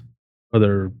stress,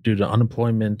 whether due to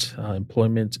unemployment,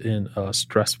 employment in a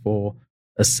stressful,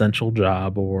 essential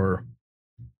job, or,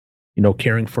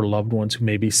 caring for loved ones who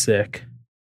may be sick,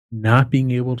 not being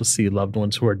able to see loved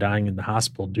ones who are dying in the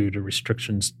hospital due to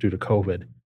restrictions due to COVID,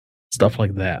 stuff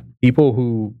like that. People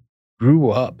who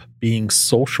grew up being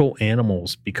social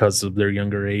animals because of their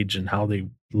younger age and how they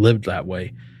lived that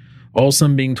way. All of a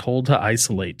sudden being told to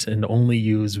isolate and only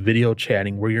use video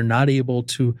chatting where you're not able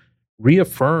to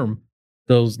reaffirm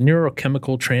those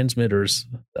neurochemical transmitters,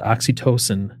 the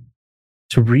oxytocin,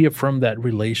 to reaffirm that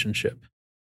relationship.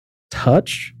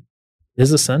 Touch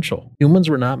is essential. Humans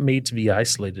were not made to be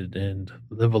isolated and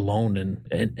live alone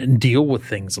and deal with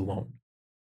things alone.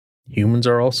 Humans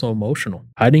are also emotional.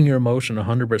 Hiding your emotion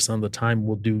 100% of the time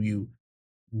will do you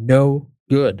no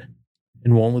good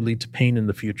and will only lead to pain in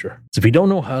the future. So if you don't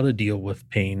know how to deal with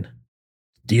pain,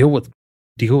 deal with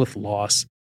loss,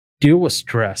 deal with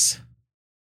stress,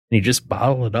 and you just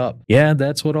bottle it up. Yeah,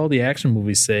 that's what all the action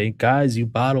movies say. Guys, you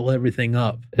bottle everything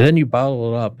up. And then you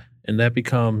bottle it up, and that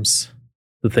becomes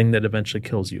the thing that eventually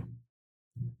kills you.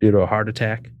 Due to a heart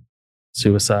attack,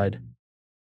 suicide,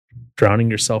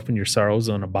 drowning yourself in your sorrows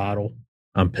on a bottle,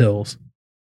 on pills,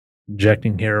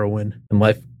 injecting heroin. In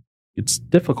life, it's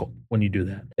difficult when you do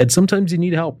that. And sometimes you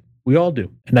need help. We all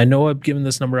do. And I know I've given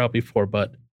this number out before,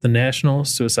 but the National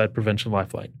Suicide Prevention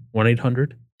Lifeline,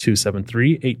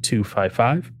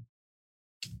 1-800-273-8255.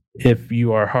 If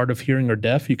you are hard of hearing or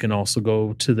deaf, you can also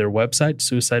go to their website,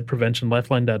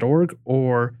 suicidepreventionlifeline.org,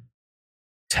 or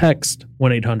text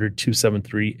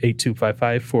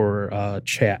 1-800-273-8255 for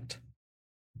chat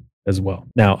as well.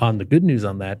 Now, on the good news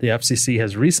on that, the FCC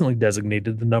has recently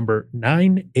designated the number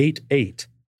 988,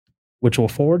 which will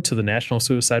forward to the National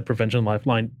Suicide Prevention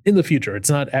Lifeline in the future. It's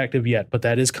not active yet, but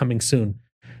that is coming soon.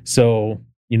 So,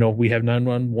 we have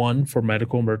 911 for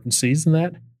medical emergencies and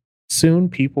that. Soon,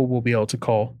 people will be able to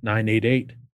call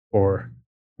 988 for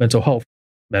mental health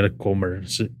medical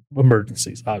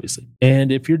emergencies, obviously.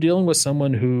 And if you're dealing with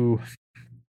someone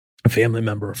a family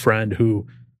member, a friend who,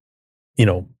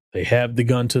 they have the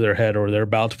gun to their head, or they're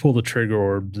about to pull the trigger,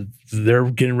 or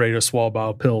they're getting ready to swallow a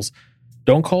bottle of pills,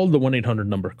 don't call the 1-800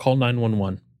 number. Call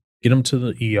 911. Get them to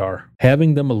the ER.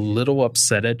 Having them a little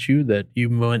upset at you that you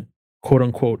went, quote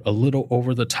unquote, a little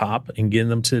over the top and getting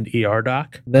them to an ER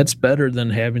doc, that's better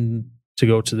than having to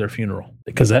go to their funeral,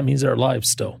 because that means they're alive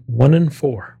still. 1 in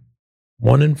 4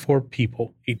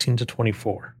 people, 18 to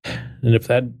 24. And if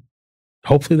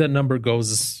hopefully that number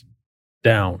goes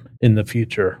down in the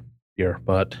future here,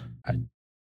 but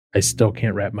I still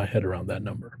can't wrap my head around that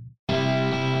number.